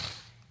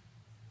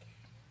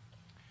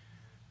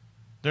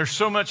 There's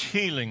so much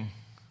healing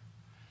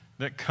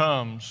that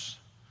comes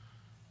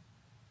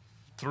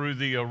through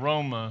the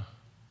aroma,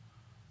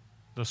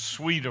 the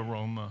sweet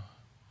aroma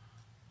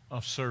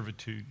of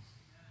servitude.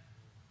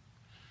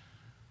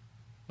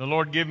 The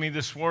Lord gave me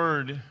this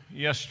word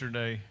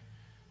yesterday.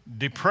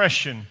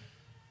 Depression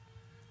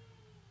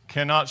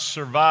cannot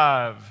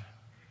survive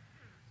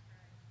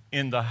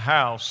in the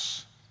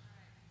house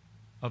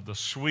of the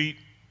sweet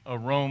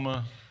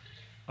aroma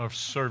of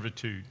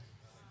servitude.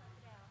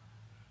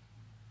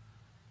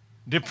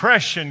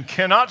 Depression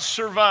cannot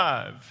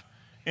survive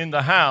in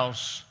the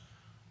house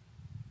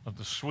of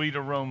the sweet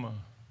aroma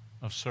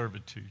of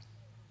servitude.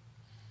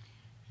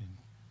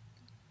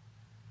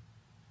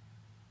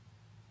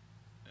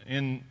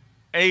 In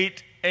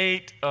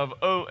 8/8 of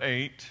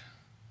 08,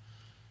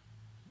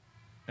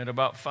 at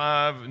about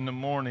 5 in the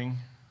morning,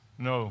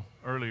 no,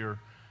 earlier,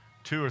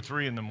 2 or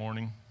 3 in the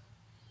morning,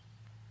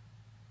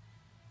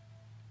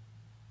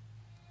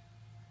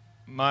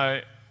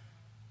 my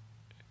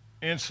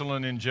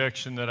insulin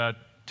injection that I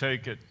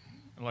take at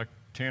like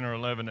 10 or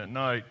 11 at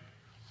night,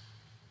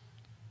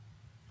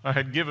 I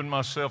had given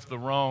myself the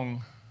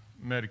wrong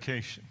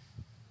medication.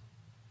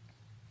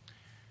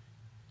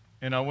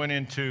 And I went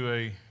into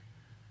a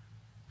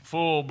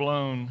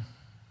full-blown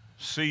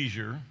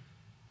seizure.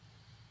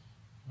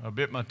 I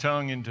bit my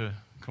tongue into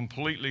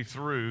completely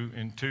through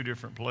in 2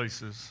 different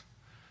places.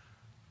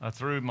 I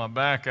threw my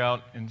back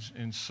out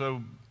in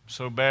so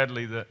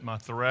badly that my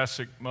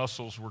thoracic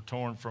muscles were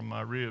torn from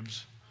my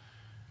ribs,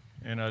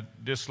 and I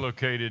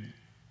dislocated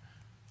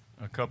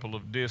a couple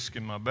of discs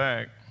in my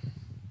back.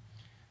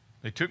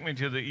 They took me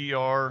to the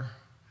ER.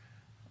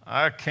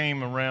 I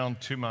came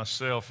around to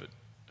myself at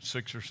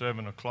 6 or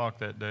 7 o'clock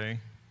that day.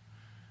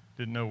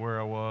 Didn't know where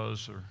I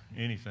was or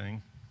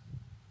anything.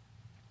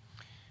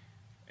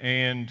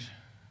 And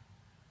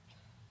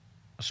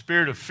a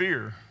spirit of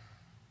fear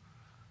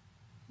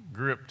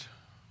gripped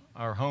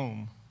our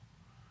home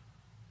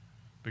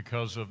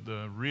because of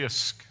the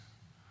risk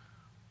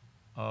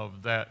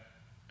of that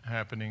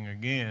happening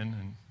again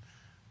and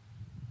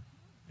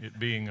it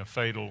being a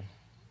fatal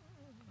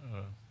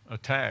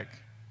attack.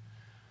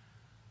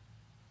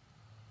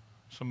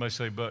 Somebody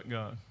say, but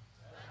God.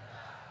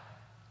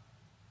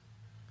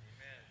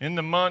 In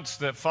the months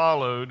that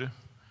followed,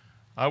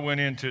 I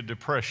went into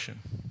depression.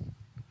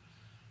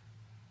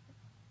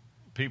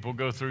 People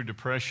go through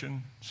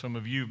depression. Some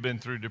of you have been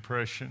through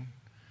depression.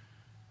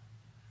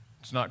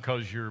 It's not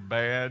because you're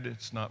bad.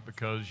 It's not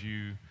because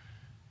you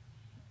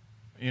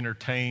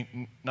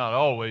entertain, not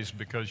always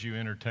because you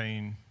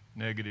entertain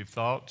negative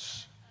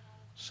thoughts.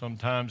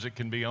 Sometimes it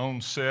can be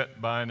onset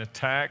by an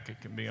attack.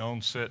 It can be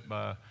onset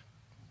by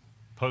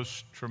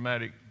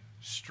post-traumatic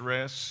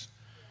stress,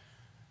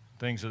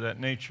 things of that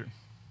nature.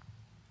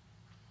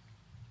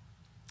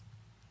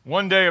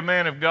 One day, a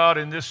man of God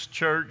in this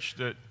church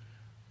that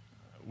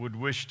would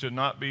wish to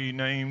not be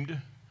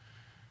named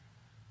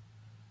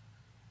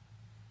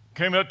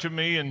came up to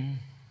me in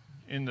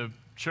the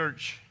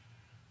church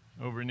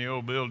over in the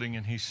old building,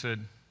 and he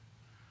said,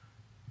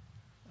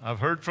 I've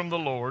heard from the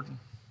Lord.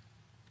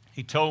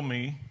 He told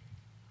me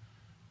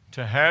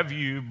to have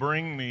you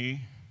bring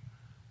me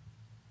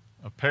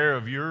a pair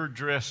of your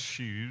dress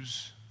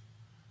shoes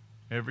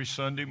every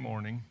Sunday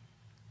morning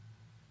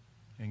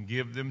and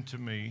give them to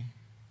me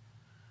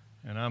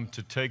And I'm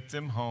to take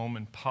them home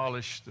and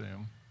polish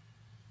them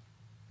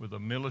with a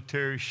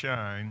military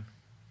shine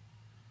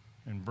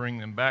and bring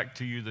them back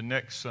to you the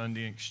next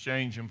Sunday and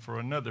exchange them for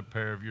another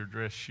pair of your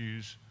dress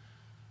shoes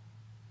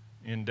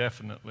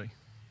indefinitely.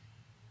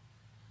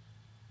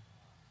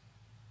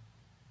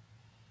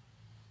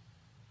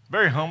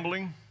 Very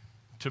humbling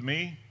to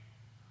me.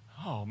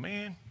 Oh,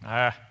 man.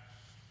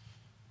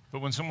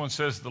 But when someone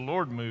says the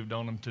Lord moved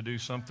on them to do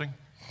something,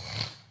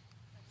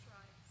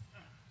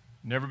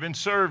 never been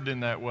served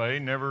in that way,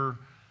 never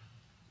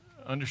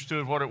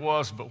understood what it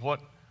was, but what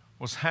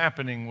was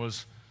happening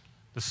was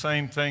the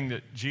same thing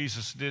that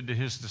Jesus did to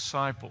his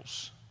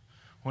disciples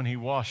when he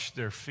washed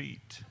their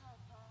feet.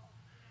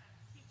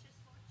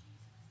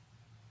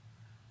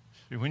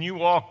 See, when you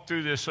walk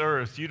through this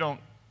earth, you don't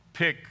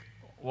pick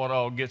what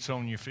all gets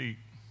on your feet.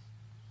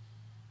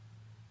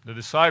 The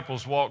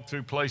disciples walked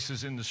through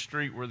places in the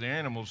street where the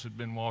animals had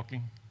been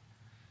walking,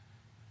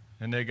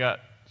 and they got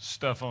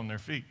stuff on their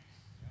feet,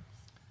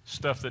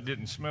 stuff that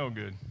didn't smell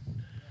good.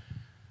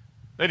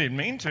 They didn't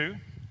mean to.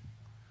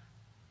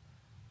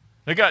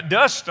 They got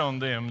dust on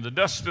them, the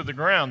dust of the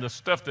ground, the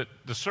stuff that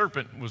the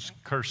serpent was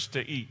cursed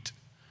to eat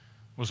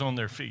was on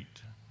their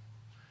feet.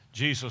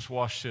 Jesus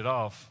washed it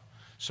off,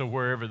 so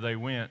wherever they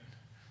went,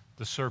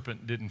 the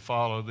serpent didn't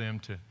follow them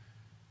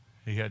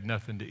he had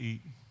nothing to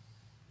eat.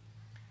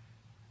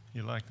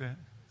 You like that?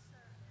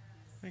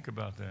 Think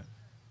about that.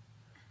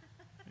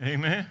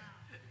 Amen?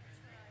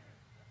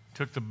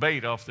 Took the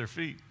bait off their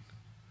feet.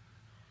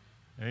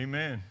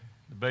 Amen.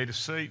 The bait of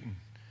Satan.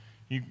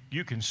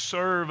 You can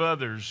serve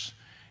others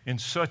in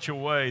such a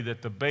way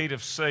that the bait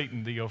of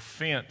Satan, the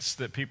offense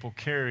that people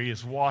carry,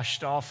 is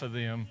washed off of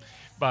them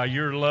by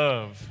your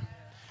love.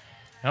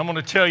 I'm going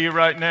to tell you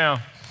right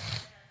now,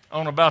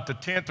 on about the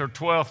 10th or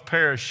 12th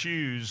pair of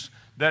shoes,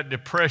 that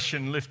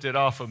depression lifted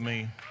off of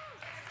me.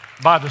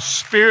 By the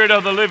Spirit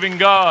of the living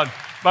God,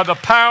 by the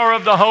power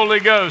of the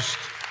Holy Ghost.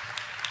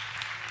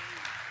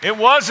 It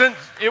wasn't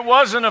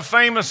a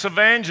famous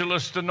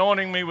evangelist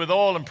anointing me with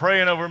oil and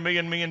praying over me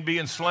and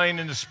being slain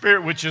in the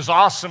Spirit, which is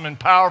awesome and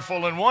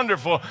powerful and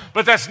wonderful,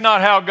 but that's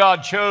not how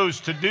God chose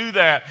to do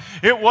that.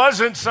 It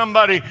wasn't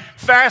somebody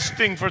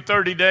fasting for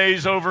 30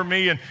 days over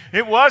me, and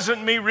it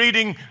wasn't me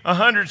reading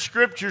 100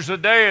 scriptures a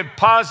day of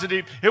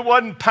positive. It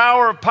wasn't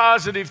power of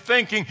positive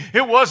thinking.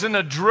 It wasn't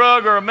a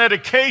drug or a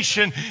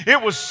medication.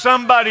 It was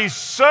somebody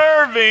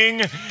serving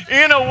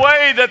in a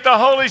way that the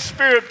Holy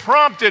Spirit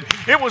prompted.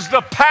 It was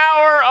the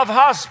power of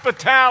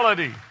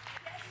hospitality.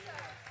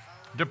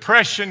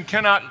 Depression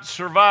cannot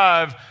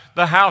survive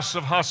the house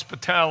of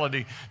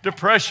hospitality.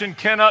 Depression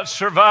cannot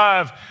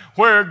survive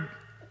where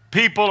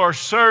people are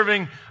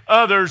serving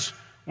others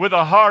with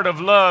a heart of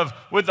love,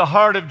 with the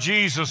heart of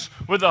Jesus,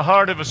 with the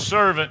heart of a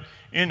servant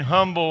in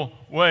humble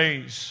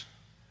ways.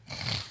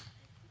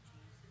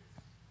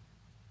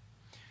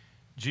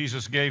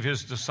 Jesus gave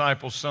his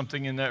disciples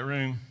something in that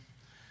room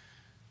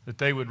that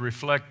they would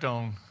reflect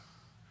on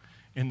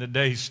in the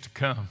days to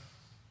come.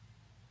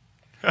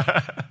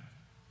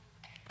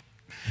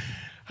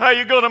 How are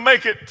you going to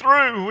make it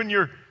through when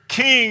your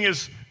king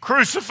is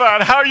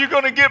crucified? How are you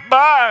going to get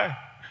by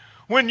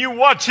when you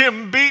watch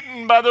him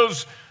beaten by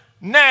those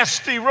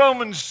nasty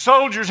Roman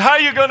soldiers? How are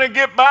you going to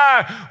get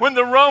by when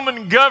the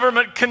Roman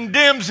government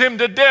condemns him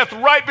to death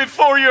right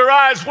before your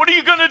eyes? What are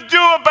you going to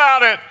do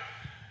about it?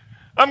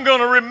 I'm going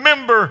to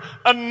remember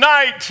a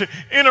night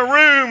in a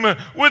room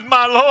with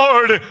my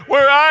Lord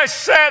where I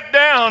sat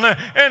down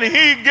and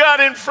he got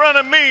in front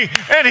of me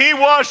and he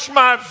washed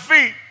my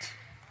feet.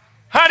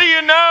 How do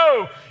you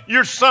know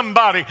you're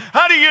somebody?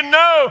 How do you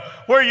know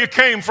where you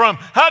came from?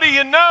 How do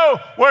you know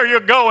where you're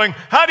going?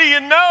 How do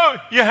you know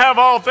you have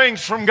all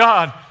things from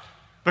God?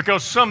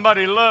 Because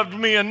somebody loved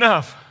me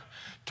enough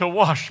to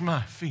wash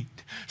my feet.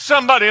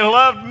 Somebody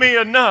loved me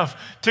enough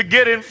to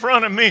get in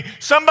front of me.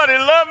 Somebody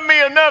loved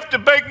me enough to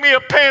bake me a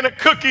pan of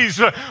cookies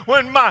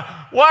when my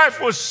wife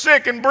was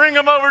sick and bring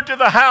them over to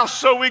the house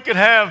so we could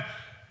have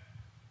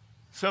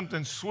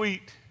something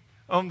sweet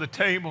on the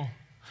table.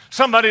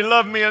 Somebody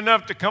loved me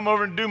enough to come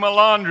over and do my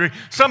laundry.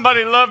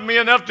 Somebody loved me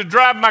enough to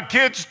drive my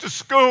kids to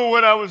school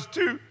when I was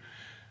too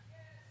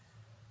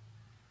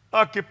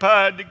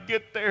occupied to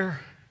get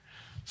there.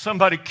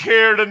 Somebody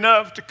cared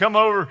enough to come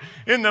over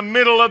in the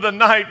middle of the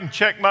night and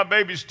check my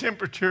baby's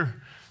temperature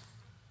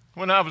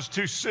when I was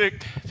too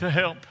sick to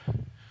help.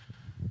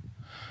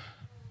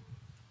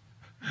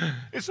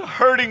 It's a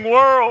hurting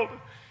world.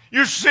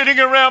 You're sitting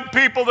around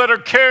people that are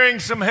carrying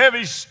some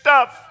heavy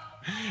stuff,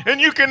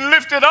 and you can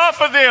lift it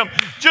off of them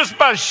just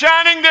by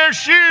shining their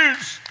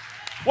shoes,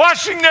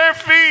 washing their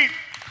feet.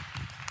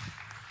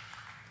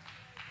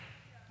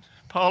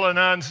 Paula and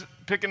I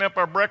picking up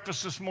our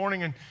breakfast this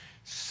morning and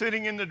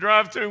sitting in the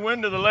drive-thru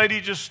window, the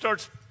lady just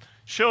starts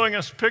showing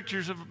us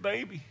pictures of a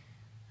baby.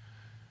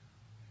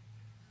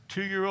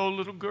 2-year-old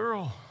little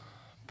girl.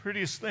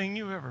 Prettiest thing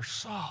you ever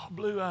saw.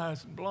 Blue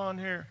eyes and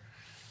blonde hair.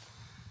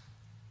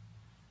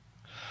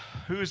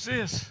 Who is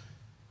this?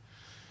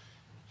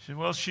 She said,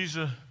 well, she's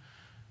a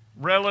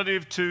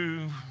relative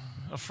to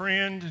a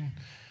friend, and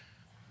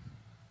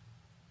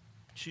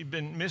she'd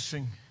been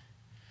missing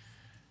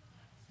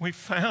we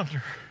found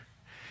her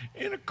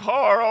in a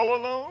car all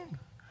alone,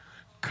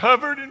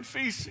 covered in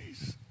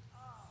feces.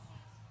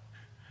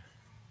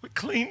 We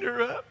cleaned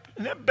her up.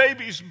 And that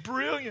baby's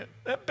brilliant.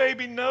 That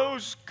baby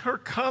knows her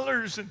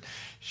colors, and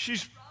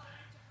she's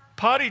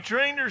potty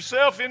trained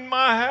herself in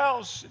my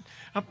house.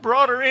 I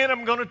brought her in.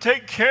 I'm going to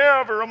take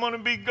care of her. I'm going to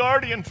be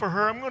guardian for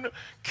her. I'm going to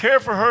care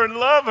for her and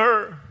love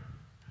her.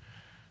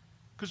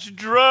 Because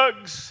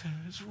drugs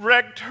has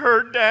wrecked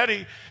her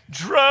daddy.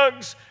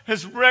 Drugs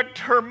has wrecked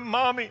her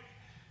mommy.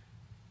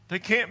 They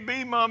can't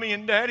be mommy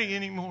and daddy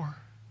anymore.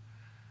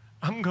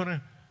 I'm going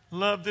to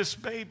love this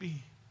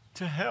baby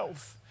to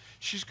health.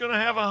 She's going to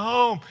have a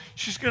home.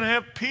 She's going to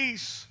have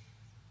peace.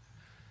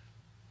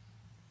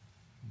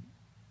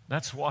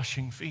 That's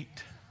washing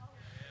feet.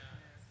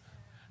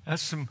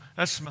 That's some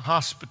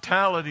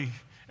hospitality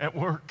at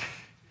work.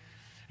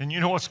 And you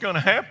know what's going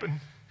to happen?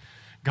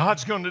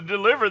 God's going to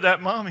deliver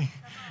that mommy.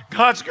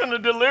 God's going to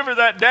deliver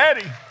that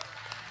daddy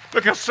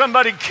because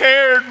somebody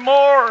cared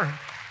more.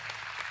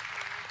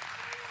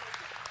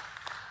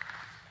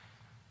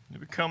 They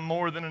become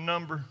more than a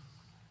number.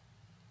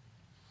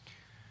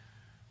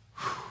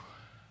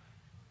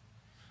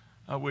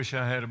 I wish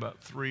I had about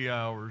 3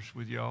 hours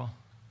with y'all.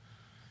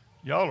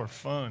 Y'all are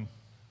fun.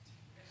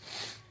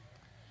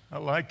 I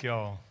like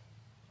y'all.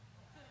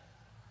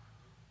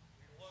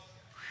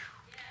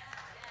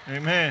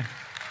 Amen.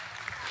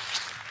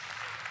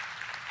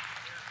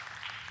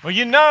 Well,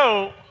 you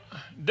know,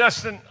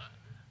 Dustin,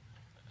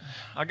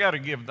 I got to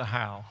give the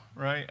how,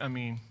 right? I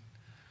mean,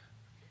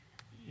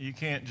 you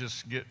can't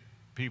just get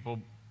people.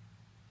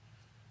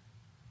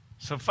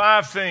 So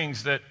 5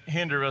 things that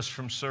hinder us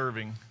from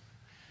serving.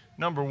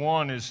 Number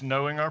 1 is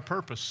knowing our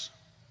purpose.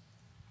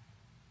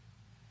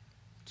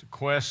 It's a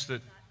quest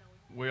that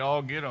we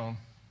all get on.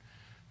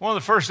 One of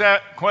the first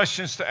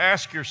questions to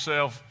ask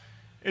yourself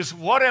is,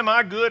 what am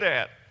I good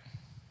at?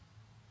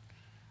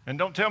 And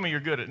don't tell me you're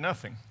good at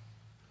nothing,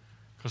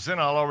 because then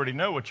I'll already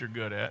know what you're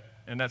good at,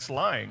 and that's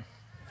lying.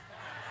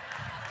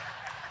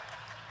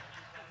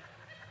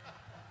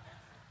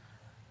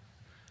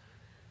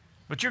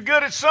 But you're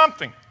good at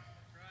something.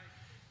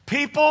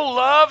 People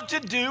love to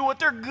do what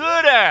they're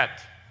good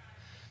at.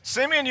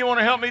 Simeon, you want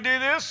to help me do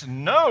this?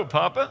 No,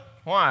 Papa.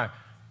 Why?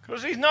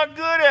 Because he's not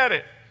good at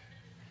it.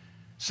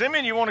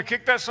 Simeon, you want to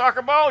kick that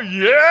soccer ball?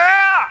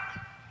 Yeah!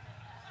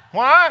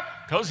 Why?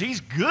 Because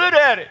he's good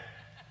at it.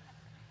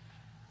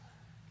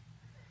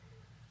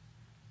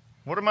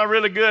 What am I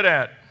really good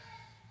at?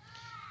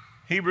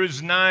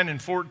 Hebrews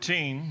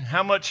 9:14.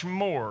 How much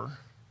more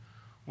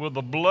will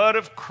the blood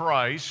of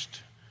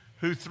Christ,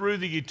 who through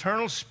the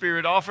eternal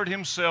Spirit offered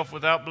himself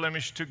without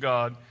blemish to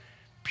God,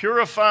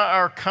 purify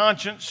our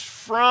conscience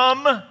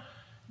from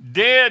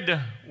dead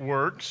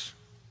works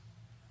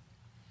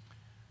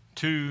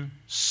to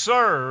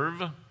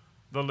serve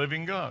the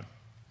living God?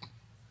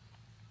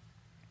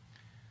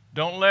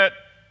 Don't let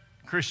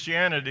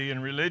Christianity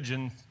and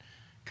religion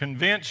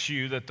convince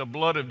you that the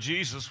blood of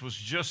Jesus was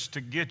just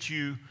to get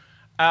you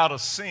out of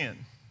sin.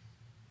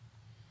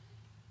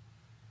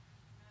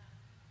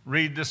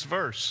 Read this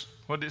verse.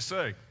 What did it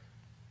say?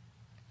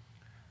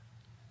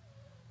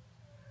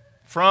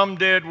 From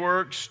dead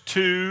works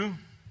to.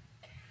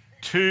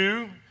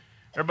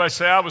 Everybody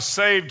say, I was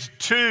saved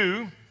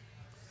to.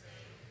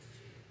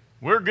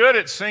 We're good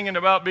at singing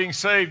about being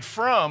saved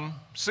from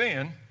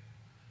sin.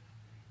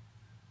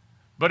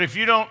 But if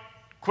you don't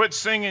quit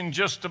singing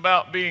just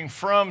about being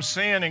from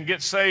sin and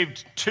get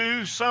saved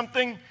to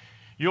something,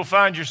 you'll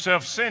find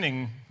yourself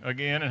sinning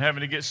again and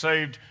having to get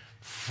saved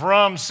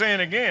from sin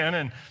again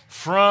and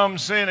from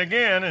sin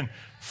again and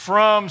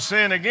from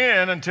sin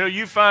again until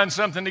you find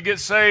something to get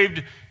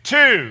saved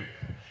to.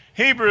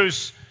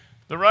 Hebrews,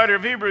 the writer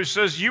of Hebrews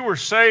says you were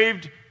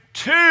saved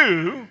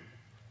to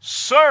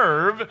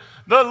serve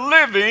the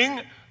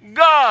living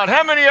God.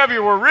 How many of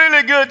you were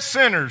really good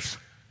sinners?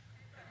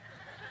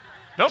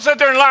 Don't sit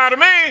there and lie to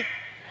me.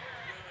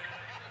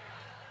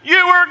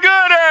 You were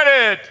good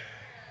at it.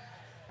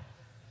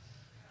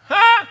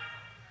 Huh?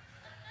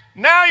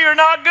 Now you're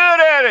not good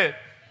at it.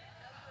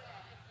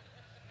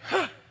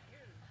 Huh.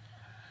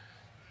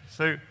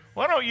 So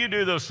why don't you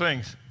do those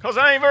things? Because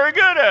I ain't very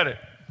good at it.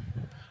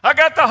 I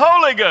got the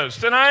Holy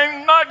Ghost, and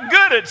I'm not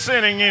good at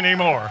sinning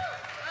anymore.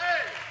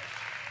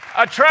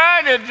 I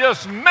try to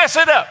just mess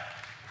it up.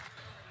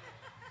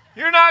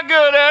 You're not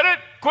good at it.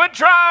 Quit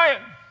trying.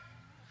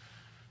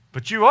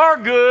 But you are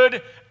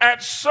good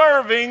at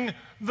serving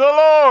the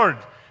Lord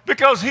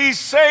because He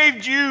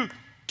saved you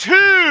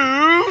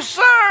to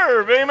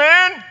serve.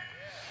 Amen?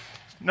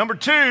 Number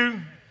 2,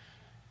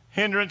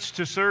 hindrance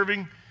to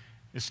serving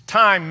is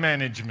time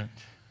management.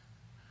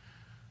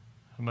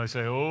 Somebody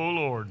say, oh,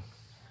 Lord.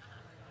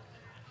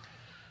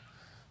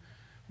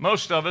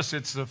 Most of us,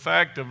 it's the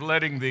fact of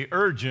letting the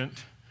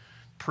urgent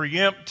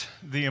preempt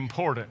the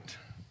important.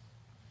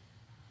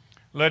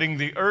 Letting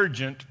the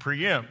urgent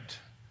preempt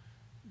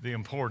the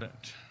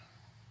important.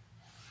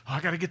 Oh, I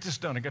got to get this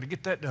done. I got to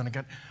get that done.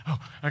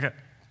 I got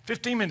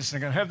 15 minutes.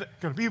 And I got to have that.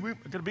 Got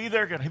to be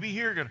there. Got to be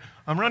here.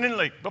 I'm running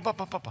late.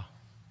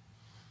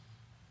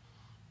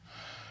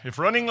 If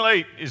running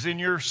late is in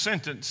your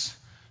sentence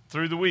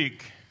through the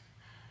week,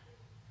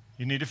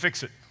 you need to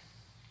fix it.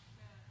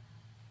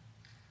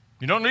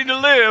 You don't need to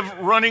live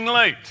running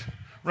late.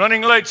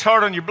 Running late's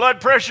hard on your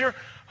blood pressure,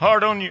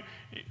 hard on you.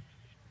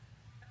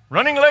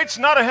 Running late's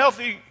not a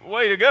healthy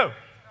way to go.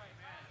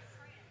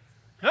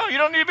 No, you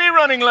don't need to be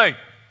running late.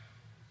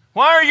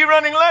 Why are you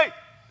running late?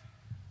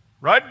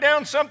 Write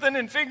down something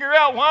and figure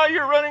out why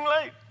you're running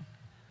late.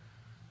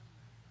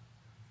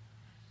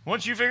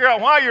 Once you figure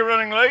out why you're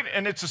running late,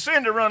 and it's a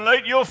sin to run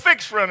late, you'll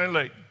fix running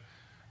late.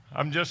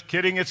 I'm just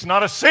kidding, it's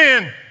not a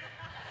sin.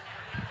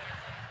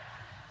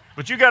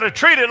 But you got to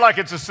treat it like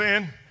it's a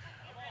sin.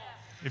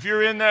 If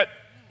you're in that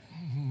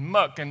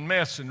muck and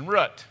mess and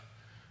rut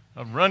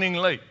of running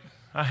late.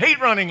 I hate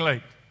running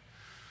late.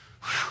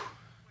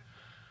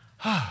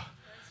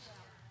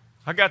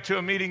 I got to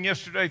a meeting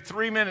yesterday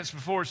 3 minutes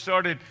before it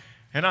started,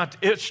 and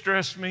it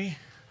stressed me.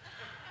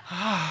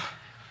 I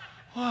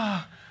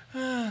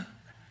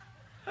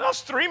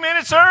was 3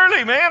 minutes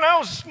early, man. I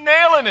was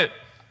nailing it.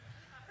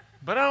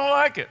 But I don't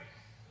like it.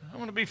 I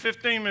want to be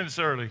 15 minutes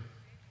early.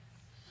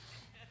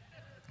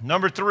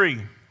 Number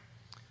 3,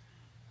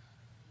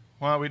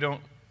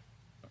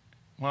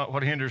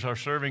 what hinders our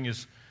serving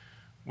is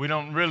we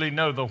don't really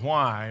know the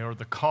why or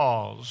the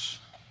cause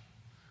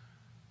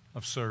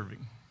of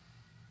serving.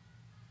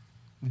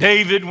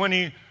 David, when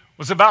he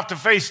was about to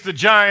face the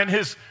giant,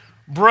 his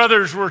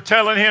brothers were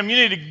telling him, you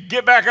need to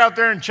get back out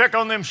there and check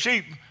on them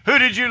sheep. Who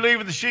did you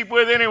leave the sheep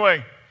with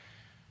anyway?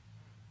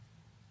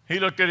 He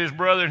looked at his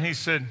brother and he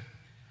said,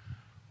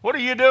 what are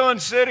you doing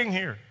sitting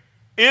here?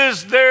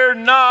 Is there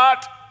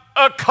not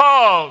a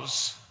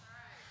cause?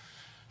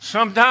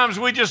 Sometimes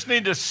we just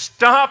need to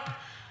stop.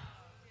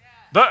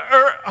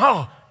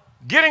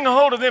 Getting a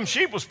hold of them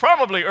sheep was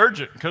probably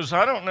urgent because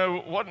I don't know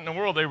what in the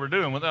world they were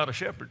doing without a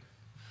shepherd.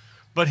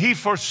 But he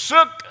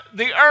forsook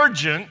the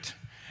urgent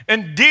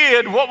and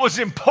did what was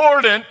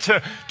important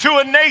to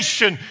a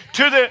nation,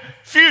 to the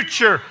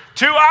future,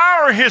 to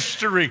our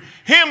history.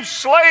 Him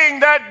slaying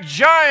that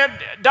giant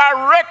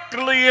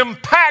directly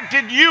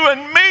impacted you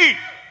and me.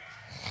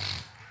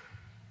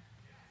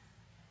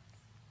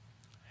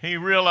 He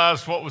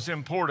realized what was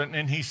important,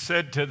 and he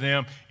said to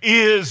them,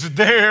 is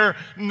there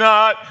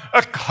not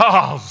a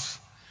cause?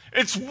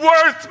 It's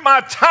worth my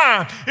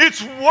time.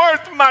 It's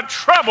worth my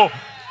trouble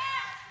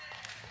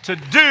to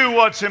do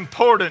what's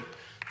important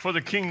for the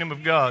kingdom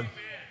of God.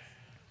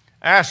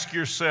 Ask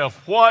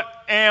yourself, what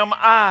am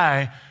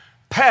I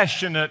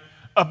passionate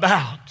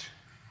about?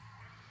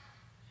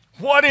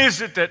 What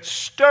is it that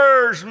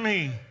stirs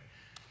me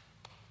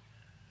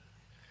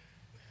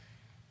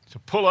to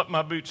pull up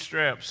my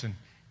bootstraps and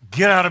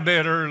get out of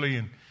bed early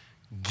and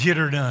get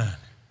her done?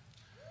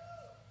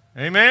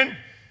 Amen?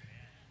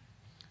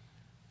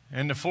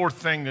 And the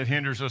fourth thing that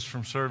hinders us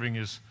from serving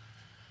is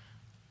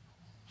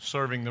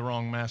serving the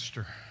wrong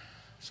master.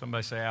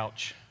 Somebody say,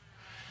 ouch.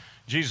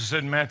 Jesus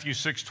said in Matthew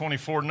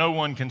 6:24, no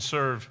one can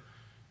serve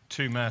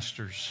two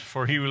masters,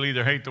 for he will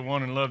either hate the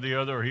one and love the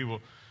other, or he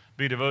will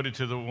be devoted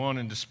to the one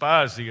and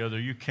despise the other.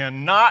 You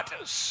cannot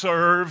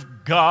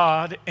serve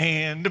God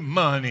and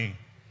money.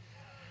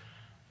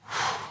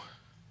 Whew.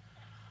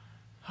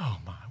 Oh,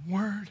 my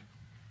word.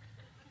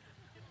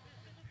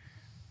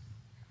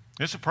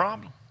 It's a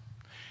problem.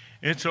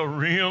 It's a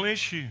real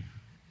issue.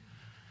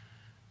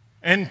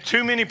 And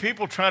too many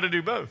people try to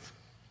do both.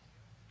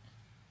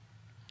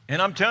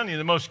 And I'm telling you,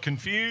 the most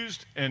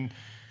confused and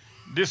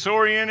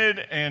disoriented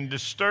and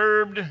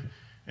disturbed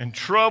and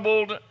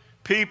troubled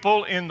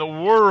people in the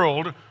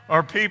world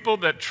are people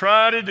that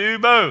try to do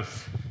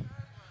both.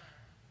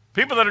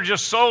 People that are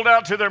just sold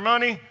out to their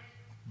money,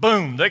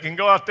 boom, they can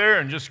go out there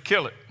and just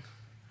kill it.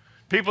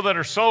 People that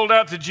are sold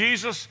out to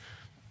Jesus,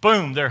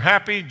 boom, they're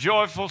happy,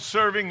 joyful,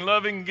 serving,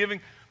 loving, giving.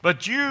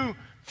 But you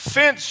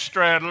fence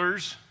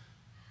straddlers,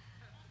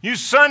 you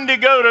Sunday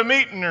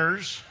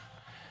go-to-meetingers,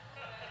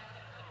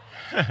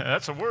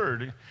 that's a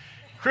word.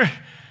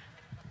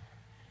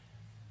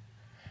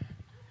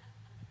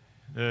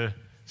 The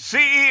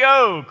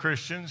CEO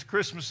Christians,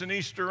 Christmas and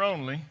Easter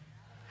only,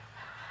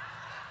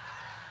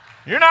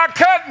 you're not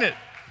cutting it.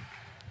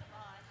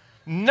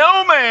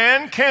 No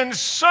man can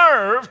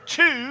serve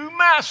two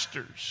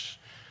masters.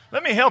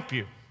 Let me help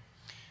you.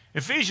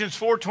 Ephesians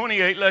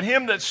 4:28, let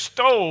him that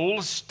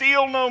stole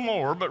steal no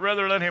more, but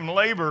rather let him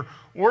labor,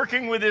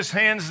 working with his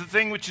hands the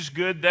thing which is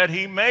good, that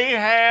he may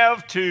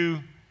have to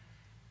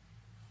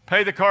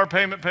pay the car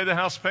payment, pay the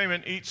house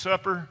payment, eat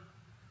supper.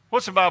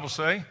 What's the Bible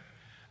say?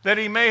 That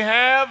he may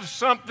have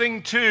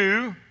something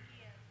to.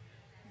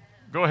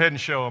 Go ahead and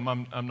show him.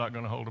 I'm not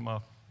going to hold him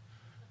up.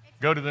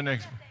 Go to the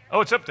next one. Oh,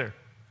 it's up there.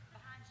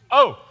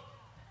 Oh.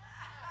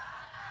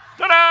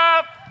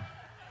 Ta-da!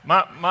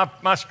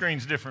 My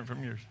screen's different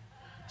from yours.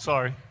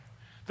 Sorry.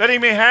 That he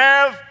may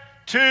have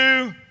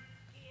to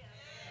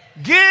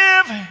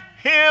give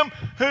him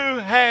who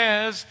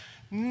has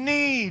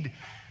need.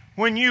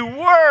 When you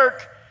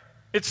work,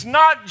 it's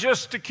not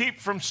just to keep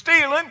from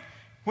stealing.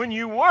 When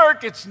you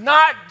work, it's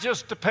not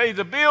just to pay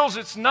the bills.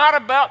 It's not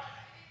about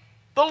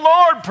the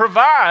Lord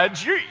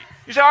provides. You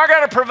say, I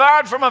got to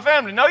provide for my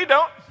family. No, you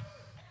don't.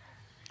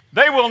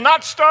 They will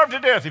not starve to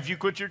death if you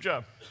quit your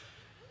job.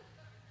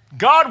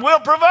 God will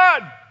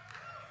provide.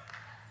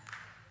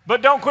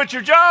 But don't quit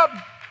your job,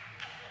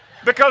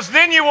 because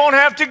then you won't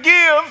have to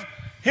give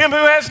him who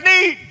has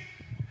need.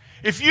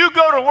 If you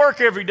go to work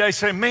every day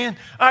saying, man,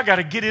 I got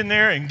to get in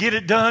there and get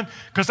it done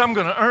because I'm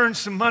going to earn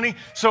some money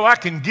so I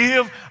can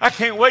give. I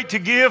can't wait to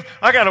give.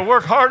 I got to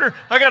work harder.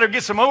 I got to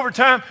get some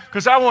overtime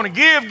because I want to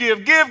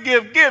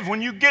give.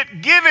 When you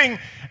get giving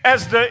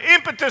as the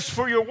impetus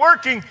for your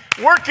working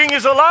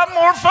is a lot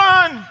more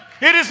fun.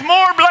 It is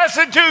more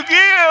blessed to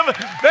give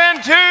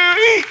than to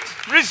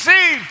eat,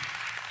 receive.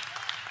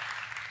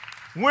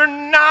 We're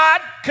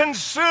not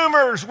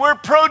consumers. We're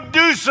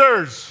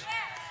producers.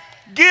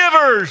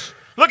 Givers.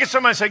 Look at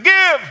somebody and say,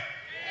 give.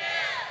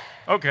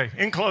 Okay,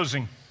 in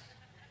closing.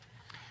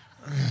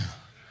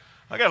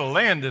 I got to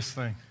land this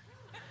thing.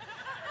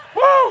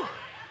 Woo!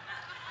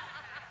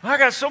 I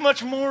got so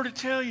much more to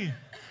tell you.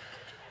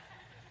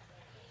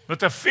 But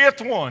the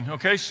fifth one,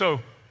 okay, so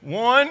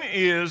one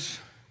is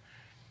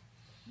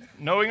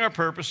knowing our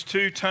purpose.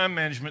 2, time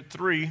management.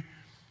 3,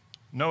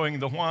 knowing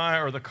the why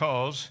or the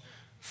cause.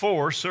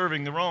 4,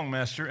 serving the wrong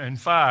master. And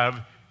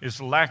 5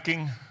 is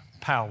lacking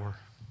power.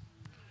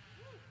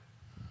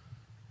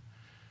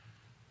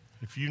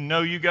 If you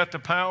know you got the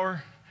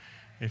power,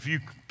 if you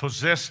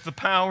possess the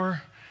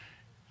power,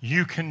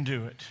 you can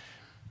do it.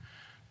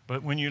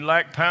 But when you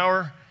lack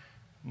power,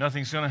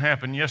 nothing's going to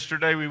happen.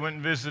 Yesterday we went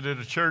and visited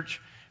a church,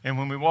 and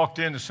when we walked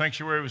in, the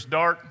sanctuary was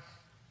dark.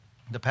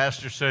 The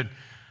pastor said,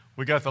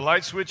 we got the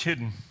light switch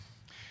hidden.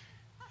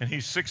 And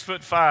he's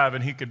 6'5",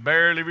 and he could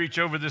barely reach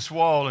over this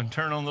wall and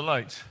turn on the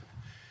lights.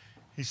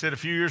 He said a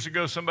few years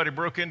ago somebody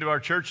broke into our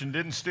church and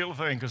didn't steal a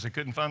thing because they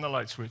couldn't find the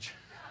light switch.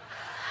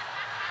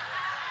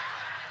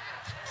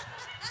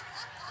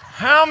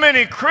 How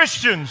many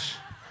Christians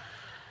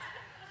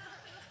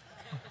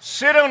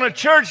sit on a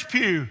church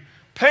pew,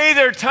 pay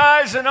their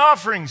tithes and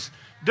offerings,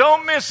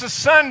 don't miss a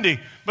Sunday,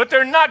 but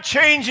they're not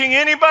changing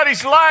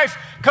anybody's life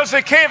because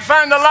they can't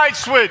find the light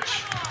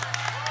switch?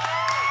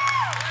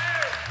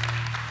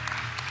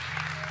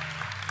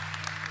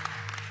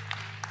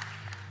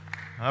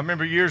 I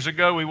remember years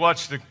ago we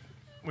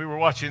were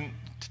watching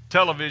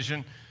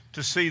television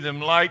to see them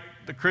light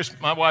the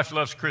Christmas. My wife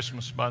loves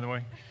Christmas, by the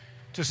way.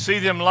 To see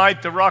them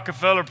light the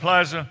Rockefeller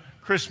Plaza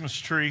Christmas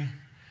tree,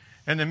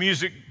 and the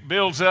music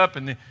builds up,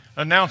 and the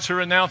announcer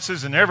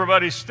announces, and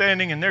everybody's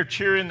standing, and they're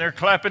cheering, they're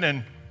clapping,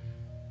 and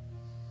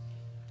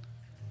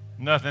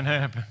nothing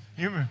happened.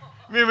 You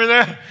remember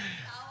that?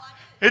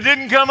 It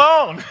didn't come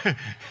on.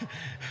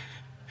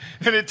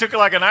 And it took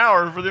like an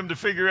hour for them to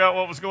figure out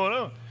what was going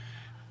on.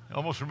 It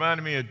almost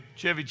reminded me of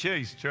Chevy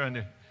Chase trying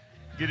to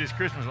get his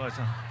Christmas lights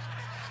on.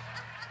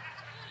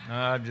 No,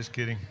 I'm just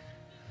kidding.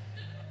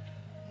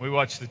 We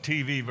watched the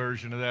TV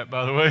version of that,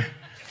 by the way.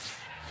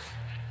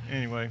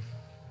 Anyway.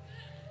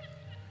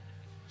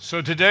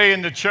 So today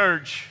in the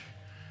church,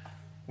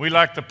 we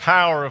lack the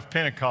power of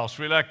Pentecost.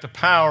 We lack the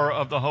power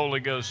of the Holy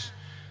Ghost.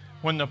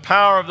 When the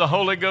power of the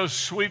Holy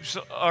Ghost sweeps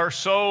our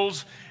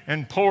souls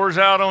and pours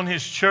out on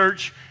His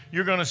church,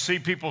 you're going to see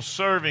people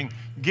serving,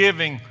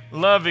 giving,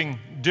 loving,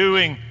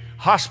 doing.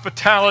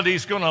 Hospitality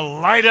is going to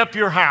light up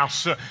your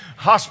house.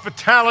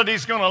 Hospitality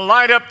is going to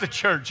light up the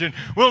church. And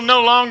we'll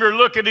no longer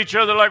look at each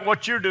other like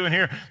what you're doing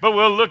here, but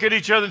we'll look at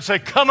each other and say,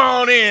 come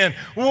on in.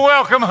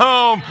 Welcome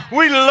home.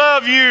 We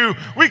love you.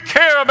 We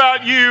care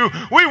about you.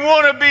 We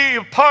want to be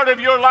a part of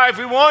your life.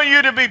 We want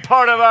you to be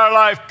part of our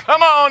life.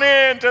 Come on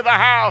in to the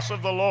house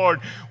of the Lord.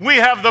 We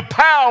have the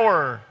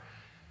power.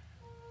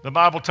 The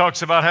Bible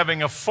talks about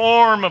having a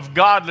form of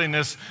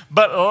godliness,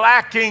 but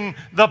lacking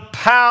the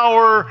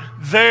power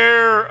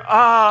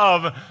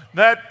thereof.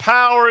 That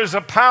power is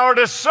a power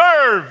to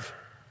serve.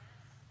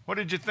 What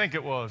did you think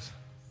it was?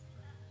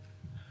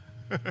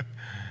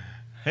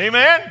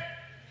 Amen?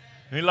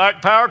 We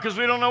lack power because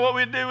we don't know what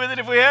we'd do with it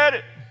if we had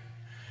it.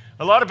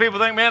 A lot of people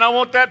think, man, I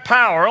want that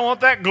power. I want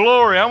that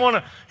glory. I want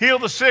to heal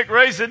the sick,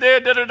 raise the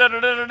dead,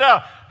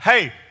 da-da-da-da-da-da.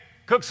 Hey,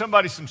 cook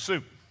somebody some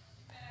soup.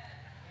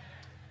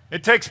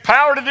 It takes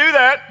power to do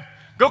that.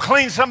 Go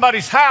clean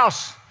somebody's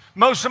house,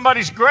 mow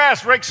somebody's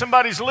grass, rake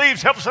somebody's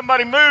leaves, help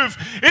somebody move.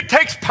 It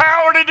takes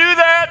power to do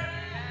that.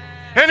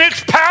 And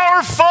it's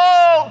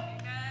powerful.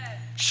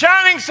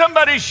 Shining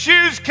somebody's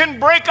shoes can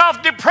break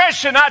off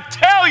depression, I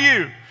tell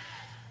you.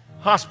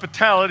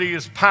 Hospitality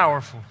is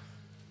powerful.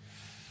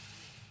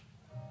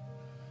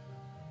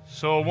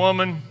 So a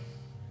woman,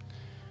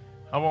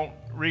 I won't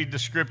read the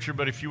scripture,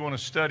 but if you want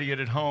to study it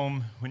at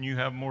home when you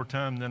have more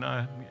time than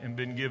I have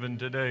been given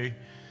today,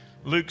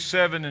 Luke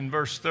 7 and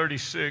verse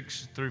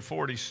 36 through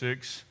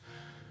 46,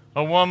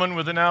 a woman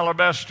with an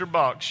alabaster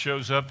box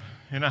shows up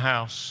in a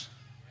house.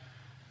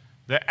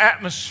 The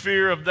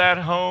atmosphere of that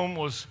home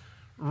was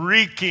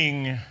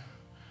reeking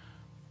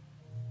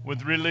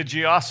with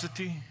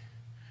religiosity,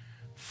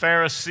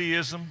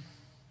 Phariseeism,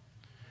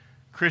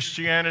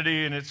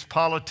 Christianity and its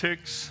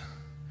politics.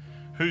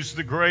 Who's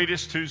the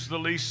greatest? Who's the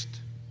least?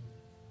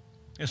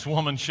 This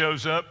woman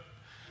shows up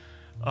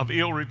of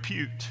ill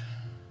repute.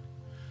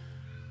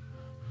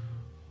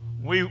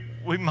 We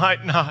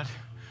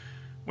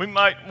We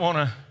might want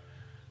to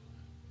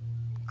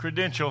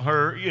credential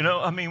her,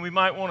 we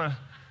might want to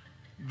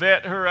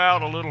vet her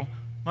out a little.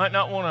 Might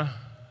not want to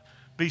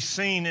be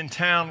seen in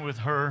town with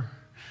her.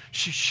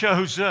 She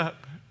shows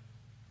up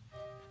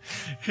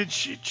and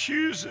she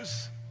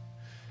chooses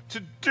to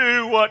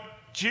do what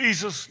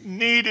Jesus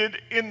needed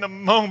in the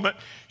moment.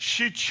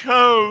 She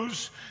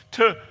chose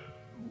to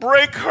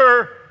break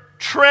her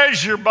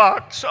treasure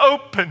box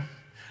open.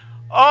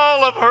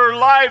 All of her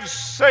life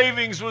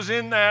savings was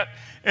in that,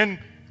 and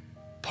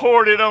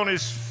poured it on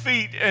his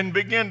feet and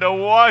began to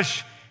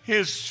wash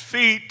his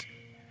feet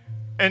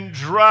and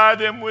dry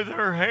them with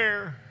her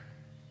hair.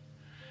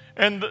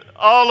 And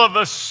all of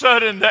a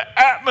sudden, the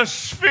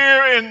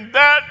atmosphere in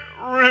that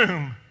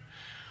room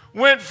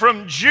went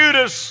from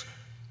Judas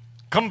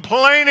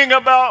complaining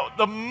about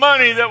the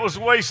money that was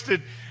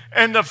wasted,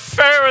 and the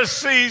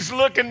Pharisees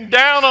looking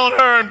down on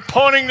her and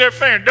pointing their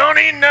finger. Don't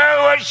he know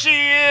what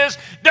she is?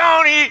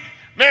 Don't he?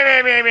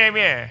 Meh, meh, meh,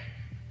 meh.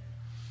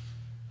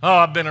 Oh,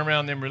 I've been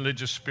around them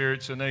religious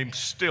spirits, and they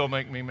still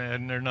make me mad,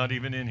 and they're not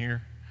even in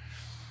here.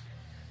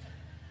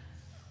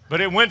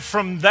 But it went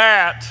from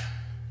that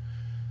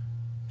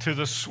to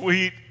the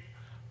sweet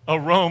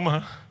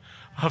aroma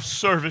of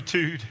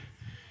servitude.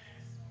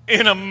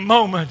 In a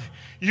moment,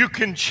 you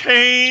can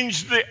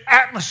change the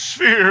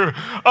atmosphere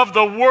of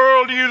the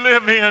world you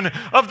live in,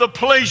 of the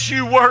place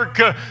you work,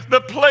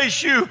 the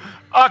place you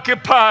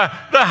occupy,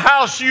 the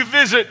house you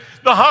visit,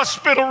 the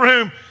hospital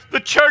room, the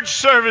church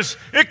service.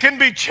 It can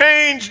be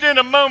changed in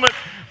a moment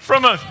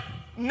from a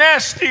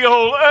nasty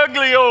old,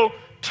 ugly old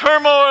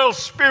turmoil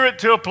spirit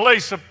to a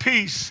place of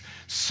peace,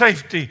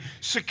 safety,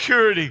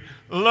 security,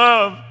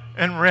 love,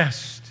 and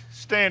rest.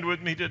 Stand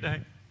with me today.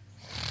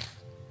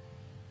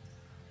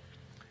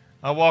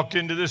 I walked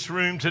into this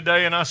room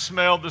today and I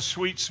smelled the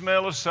sweet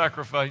smell of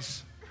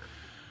sacrifice.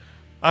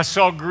 I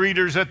saw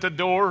greeters at the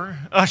door,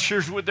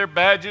 ushers with their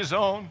badges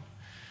on,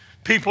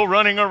 people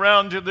running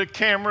around to the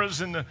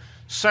cameras and the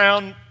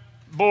sound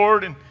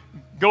board and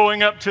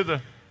going up to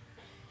the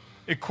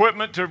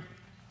equipment to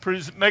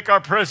make our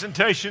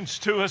presentations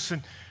to us,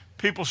 and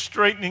people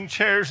straightening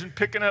chairs and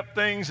picking up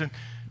things and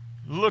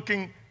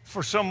looking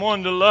for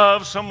someone to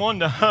love, someone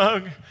to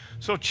hug.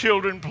 So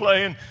children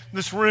playing.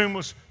 This room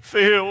was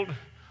filled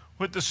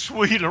with the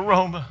sweet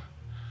aroma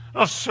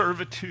of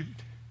servitude.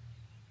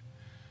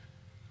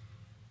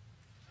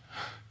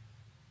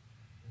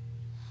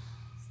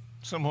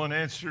 Someone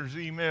answers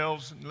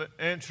emails and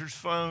answers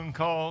phone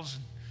calls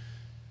and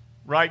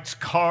writes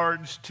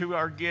cards to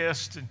our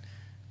guests, and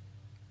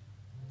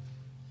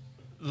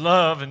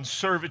love and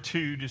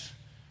servitude is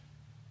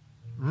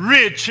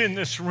rich in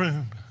this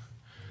room.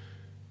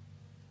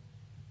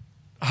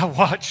 I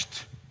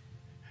watched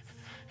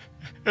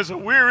as a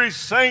weary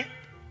saint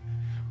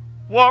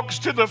walks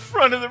to the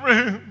front of the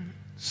room,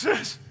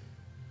 says,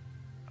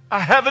 I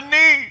have a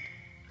need.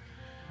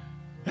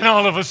 And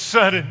all of a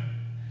sudden,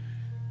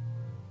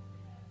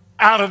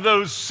 out of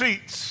those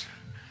seats,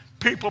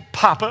 people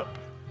pop up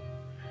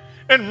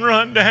and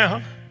run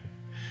down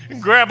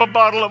and grab a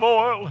bottle of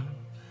oil,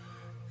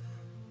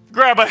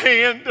 grab a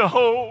hand to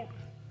hold,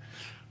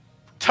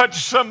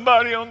 touch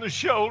somebody on the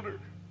shoulder,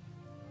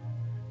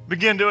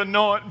 begin to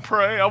anoint and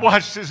pray. I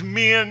watched as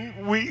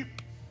men weep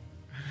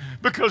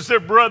because their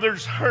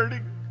brother's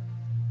hurting.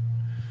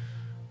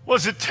 What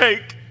does it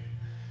take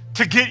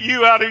to get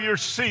you out of your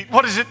seat?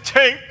 What does it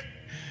take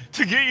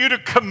to get you to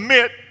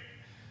commit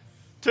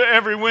to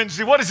every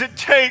Wednesday? What does it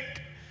take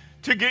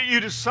to get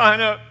you to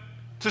sign up,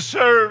 to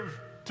serve,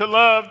 to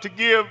love, to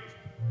give?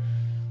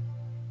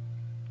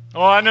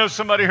 Oh, I know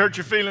somebody hurt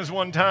your feelings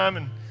one time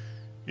and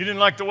you didn't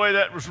like the way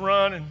that was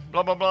run and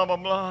blah, blah, blah, blah,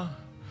 blah.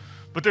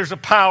 But there's a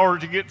power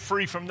to get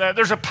free from that.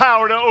 There's a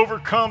power to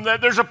overcome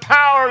that. There's a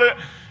power to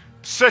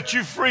set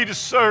you free to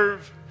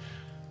serve.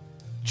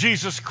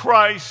 Jesus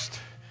Christ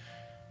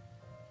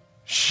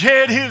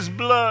shed his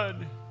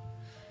blood,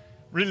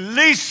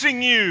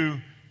 releasing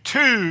you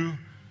to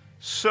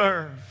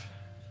serve.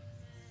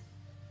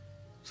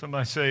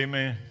 Somebody say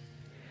amen.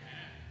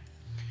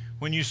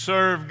 When you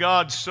serve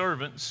God's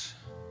servants,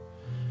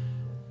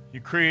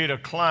 you create a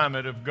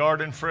climate of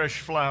garden fresh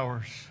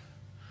flowers.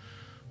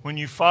 When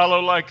you follow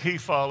like he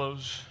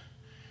follows,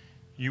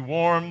 you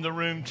warm the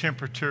room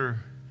temperature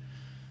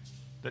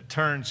that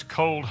turns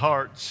cold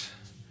hearts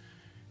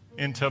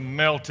into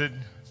melted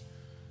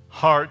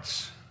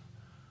hearts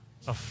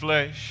of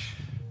flesh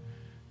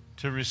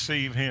to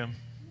receive him.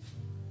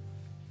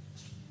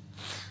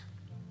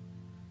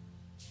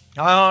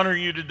 I honor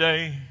you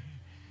today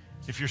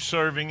if you're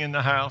serving in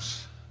the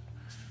house.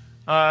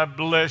 I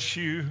bless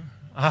you.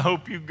 I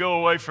hope you go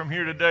away from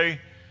here today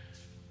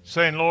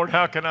saying, Lord,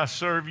 how can I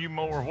serve you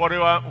more? What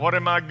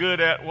am I good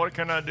at? What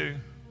can I do?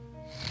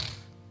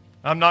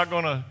 I'm not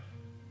going to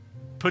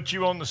put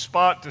you on the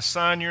spot to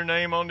sign your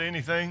name onto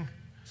anything,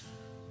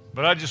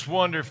 but I just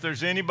wonder if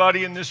there's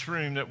anybody in this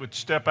room that would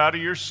step out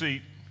of your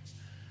seat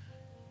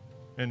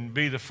and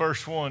be the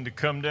first one to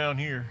come down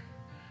here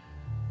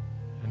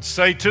and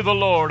say to the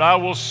Lord, I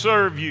will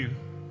serve you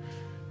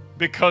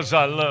because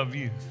I love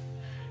you.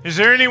 Is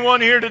there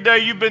anyone here today,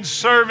 you've been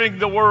serving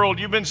the world,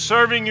 you've been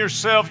serving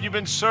yourself, you've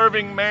been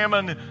serving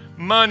mammon,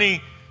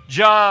 money,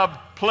 job,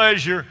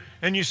 pleasure,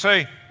 and you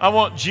say, I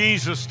want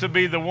Jesus to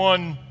be the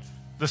one,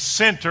 the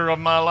center of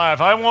my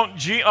life. I want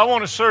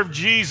to serve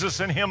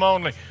Jesus and Him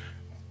only.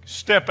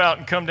 Step out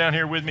and come down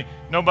here with me.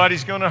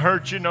 Nobody's going to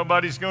hurt you.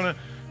 Nobody's going to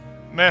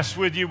mess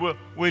with you.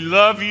 We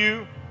love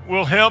you.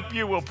 We'll help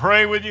you. We'll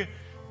pray with you.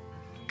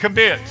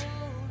 Commit.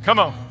 Come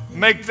on.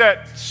 Make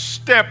that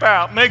step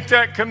out. Make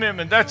that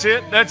commitment. That's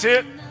it. That's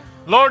it.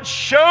 Lord,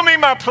 show me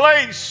my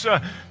place.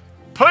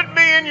 Put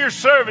me in your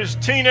service.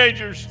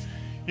 Teenagers,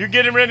 you're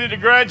getting ready to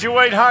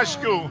graduate high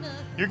school.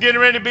 You're getting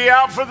ready to be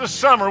out for the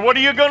summer. What are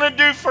you going to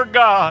do for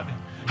God?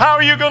 How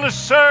are you going to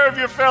serve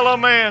your fellow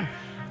man?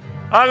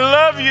 I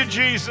love you,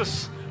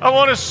 Jesus. I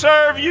want to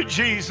serve you,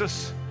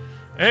 Jesus.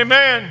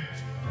 Amen.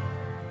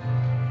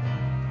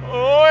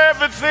 Oh,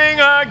 everything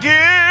I give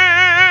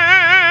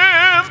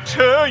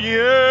to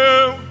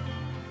you.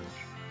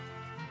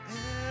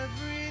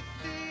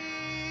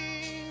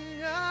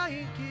 Everything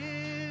I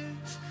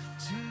give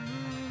to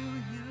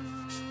you.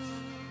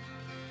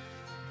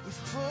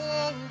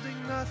 Withholding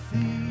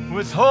nothing.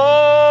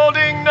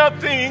 Withholding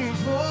nothing.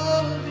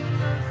 Withholding nothing.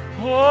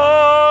 Oh,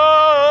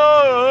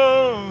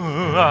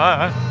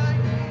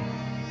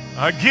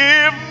 I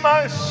give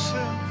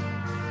myself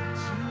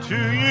to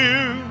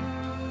you.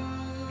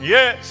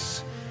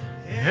 Yes,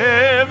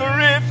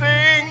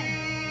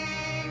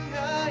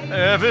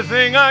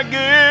 everything I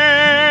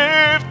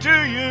give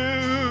to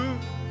you.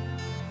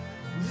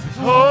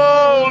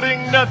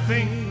 Withholding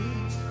nothing.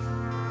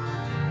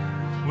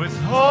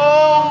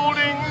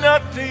 Withholding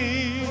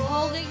nothing.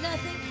 Withholding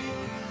nothing.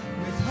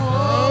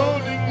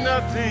 Withholding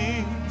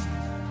nothing.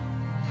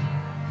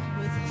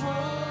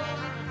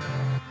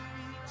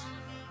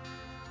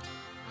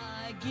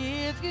 I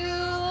give you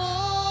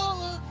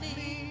all of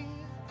me.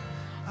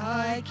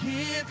 I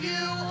give you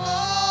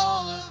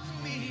all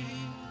of me.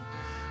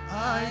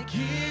 I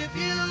give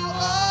you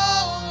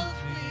all of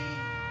me.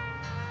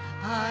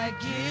 I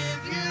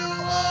give you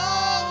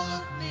all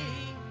of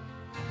me.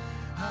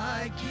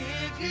 I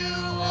give you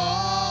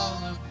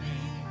all of me.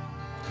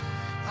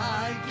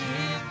 I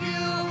give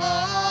you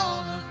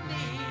all of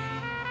me.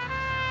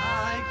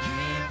 I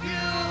give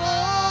you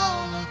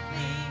all of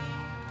me.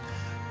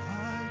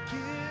 I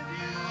give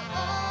you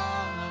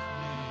all of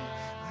me.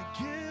 I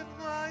give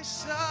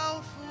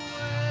myself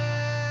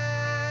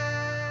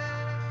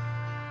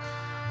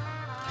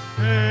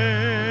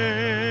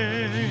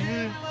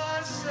Give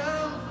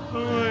myself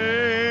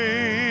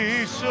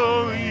away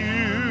so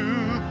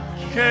you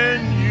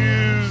can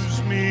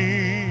use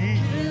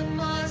me. Give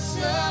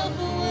myself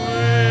Away.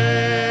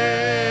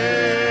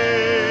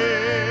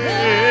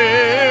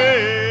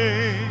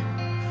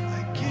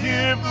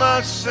 Give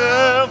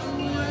myself.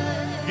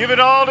 Give it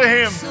all to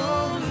Him.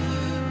 so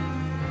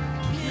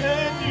you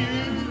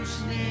Can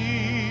use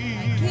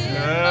me. give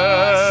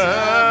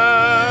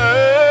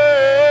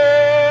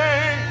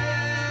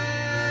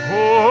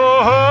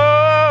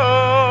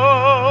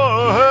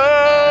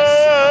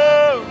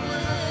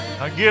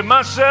I give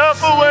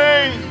myself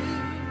away.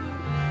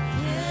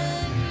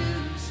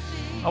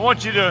 I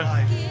want you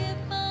to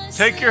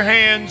take your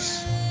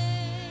hands.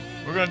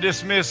 We're going to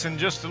dismiss in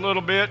just a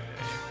little bit.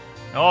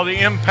 All the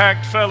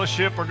Impact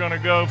Fellowship are going to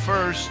go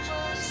first.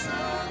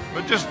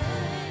 But just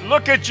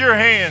look at your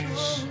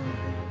hands.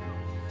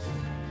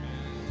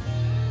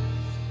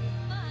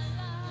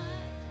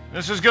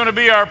 This is going to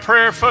be our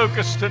prayer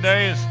focus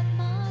today.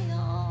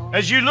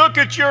 As you look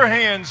at your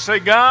hands, say,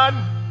 God,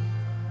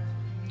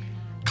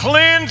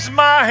 cleanse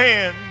my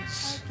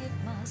hands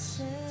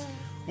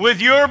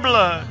with your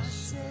blood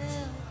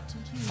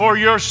for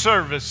your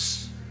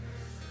service.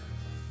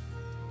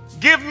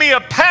 Give me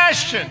a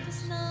passion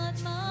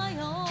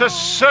to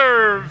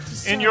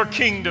serve in your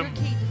kingdom.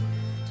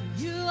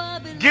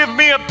 Give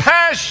me a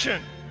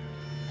passion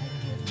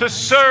to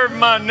serve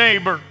my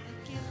neighbor.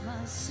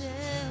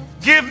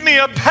 Give me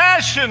a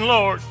passion,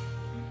 Lord,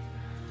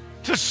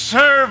 to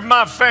serve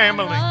my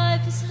family.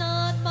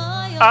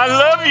 I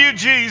love you,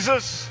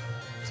 Jesus.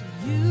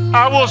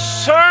 I will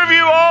serve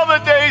you all the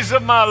days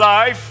of my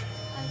life.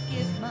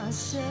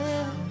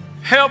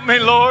 Help me,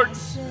 Lord.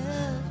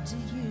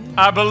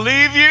 I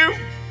believe you.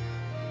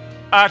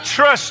 I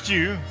trust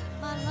you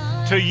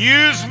to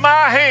use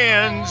my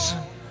hands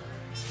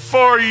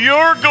for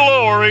your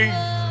glory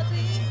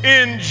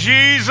in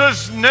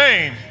Jesus'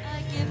 name.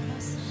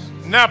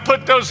 Now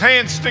put those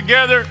hands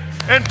together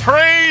and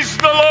praise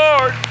the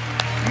Lord,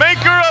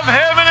 maker of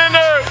heaven and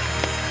earth.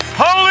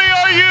 Holy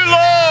are you,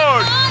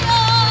 Lord.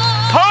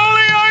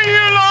 Holy are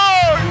you,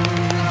 Lord.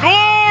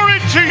 Glory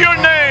to your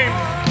name.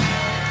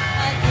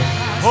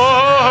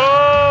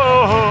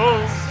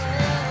 Oh.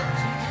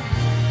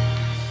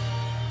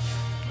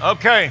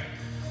 Okay,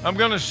 I'm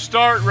going to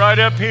start right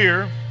up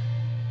here.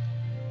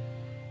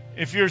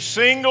 If you're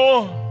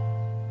single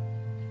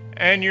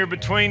and you're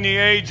between the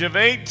age of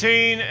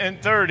 18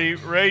 and 30,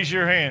 raise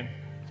your hand.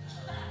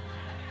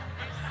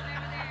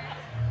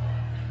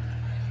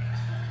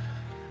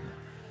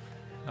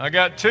 I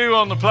got 2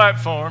 on the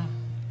platform.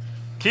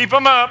 Keep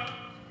them up.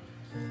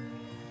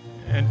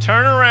 And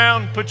turn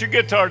around. Put your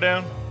guitar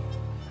down.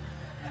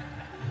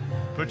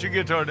 Put your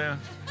guitar down.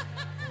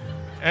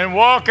 And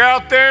walk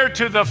out there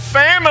to the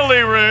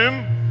family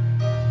room.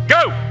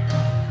 Go.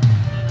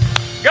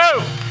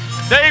 Go.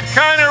 Dave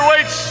Kiner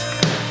waits.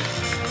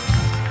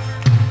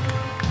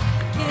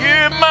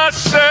 Give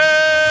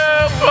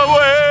myself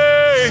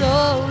away.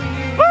 So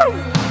you Woo!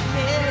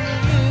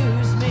 can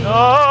use me.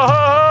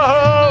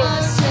 Oh,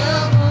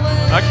 Myself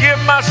away. I give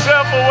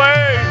myself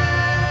away.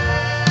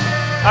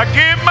 I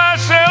give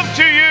myself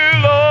to you,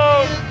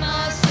 Lord.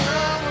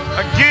 Myself away.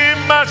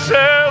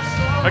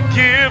 I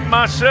give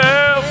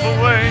myself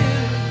away.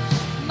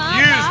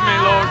 Use me,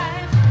 Lord.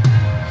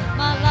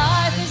 My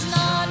life is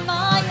not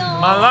my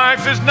own. My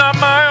life is not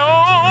my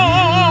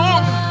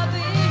own.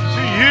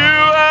 To you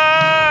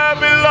I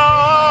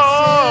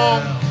belong.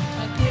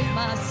 I give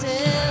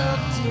myself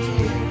to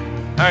you.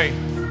 Hey,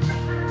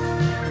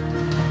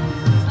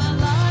 My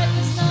life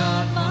is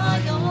not my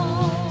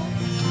own.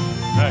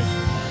 hey,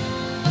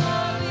 I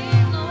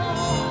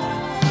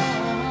belong.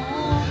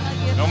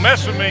 I give don't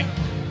mess with me.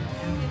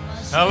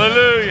 myself.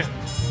 Hallelujah.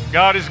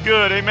 God is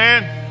good.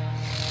 Amen.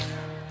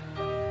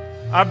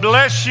 I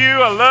bless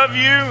you. I love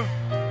you.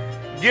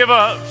 Give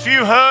a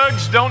few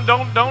hugs. Don't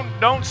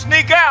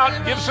sneak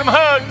out. Give some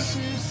hugs.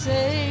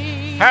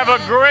 Have a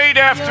great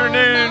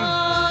afternoon.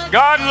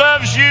 God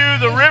loves you.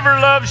 The river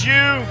loves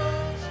you.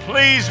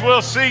 Please,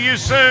 we'll see you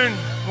soon.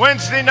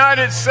 Wednesday night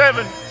at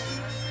 7.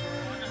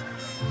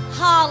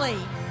 Holly,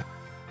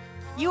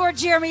 you or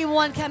Jeremy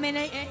one come in.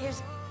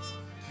 Here's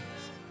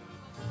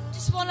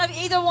just one of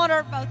either one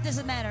or both,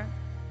 doesn't matter.